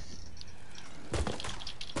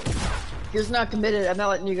 You're not committed. I'm not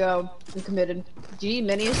letting you go. I'm committed. Do you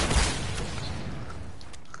need minis?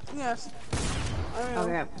 Yes. I know.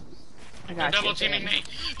 Okay. I They're got you. double teaming okay. me.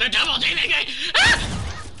 They're double teaming me. Ah!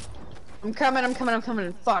 I'm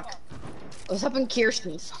coming. Fuck. What's up in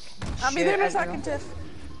Kirsten? I'll be Shit, there in I a second, know. Tiff.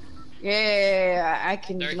 Yeah, I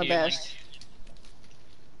can They're do my healing. best.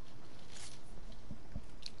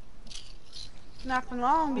 Nothing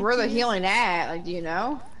wrong. Where the BTs. healing at? Like, do you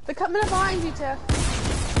know? They're coming up behind you, Tiff.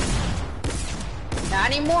 Not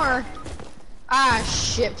anymore. Ah,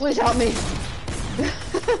 shit. Please help me.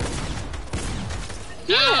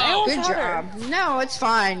 No! almost Good had her. job. No, it's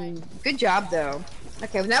fine. Good job, though.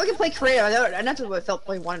 Okay, well, now we can play creative. I know what felt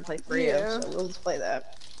like wanted to play creative, Yeah. so we'll just play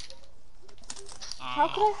that. How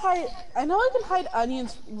can I hide? I know I can hide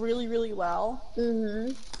onions really, really well.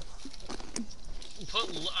 Mm-hmm.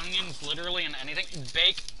 Put onions literally in anything.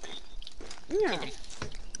 Bake. Yeah. Cook 'em.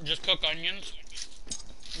 Just cook onions.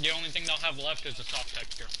 The only thing they'll have left is a soft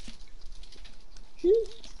texture.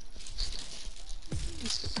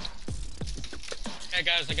 Hey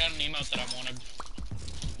guys, I got an emote that I wanted.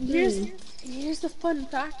 Here's the fun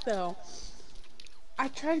fact though. I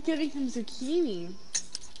tried giving him zucchini.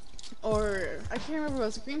 Or, I can't remember if it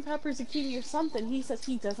was green pepper, zucchini, or something. He says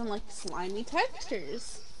he doesn't like slimy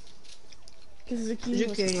textures. Because zucchini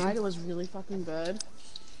was fried, it was really fucking good.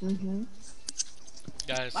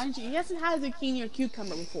 Guys, Mind you, he hasn't had zucchini or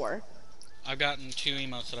cucumber before. I've gotten 2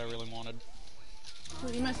 emotes that I really wanted.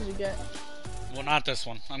 What email did you get? Well, not this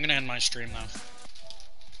one. I'm gonna end my stream now.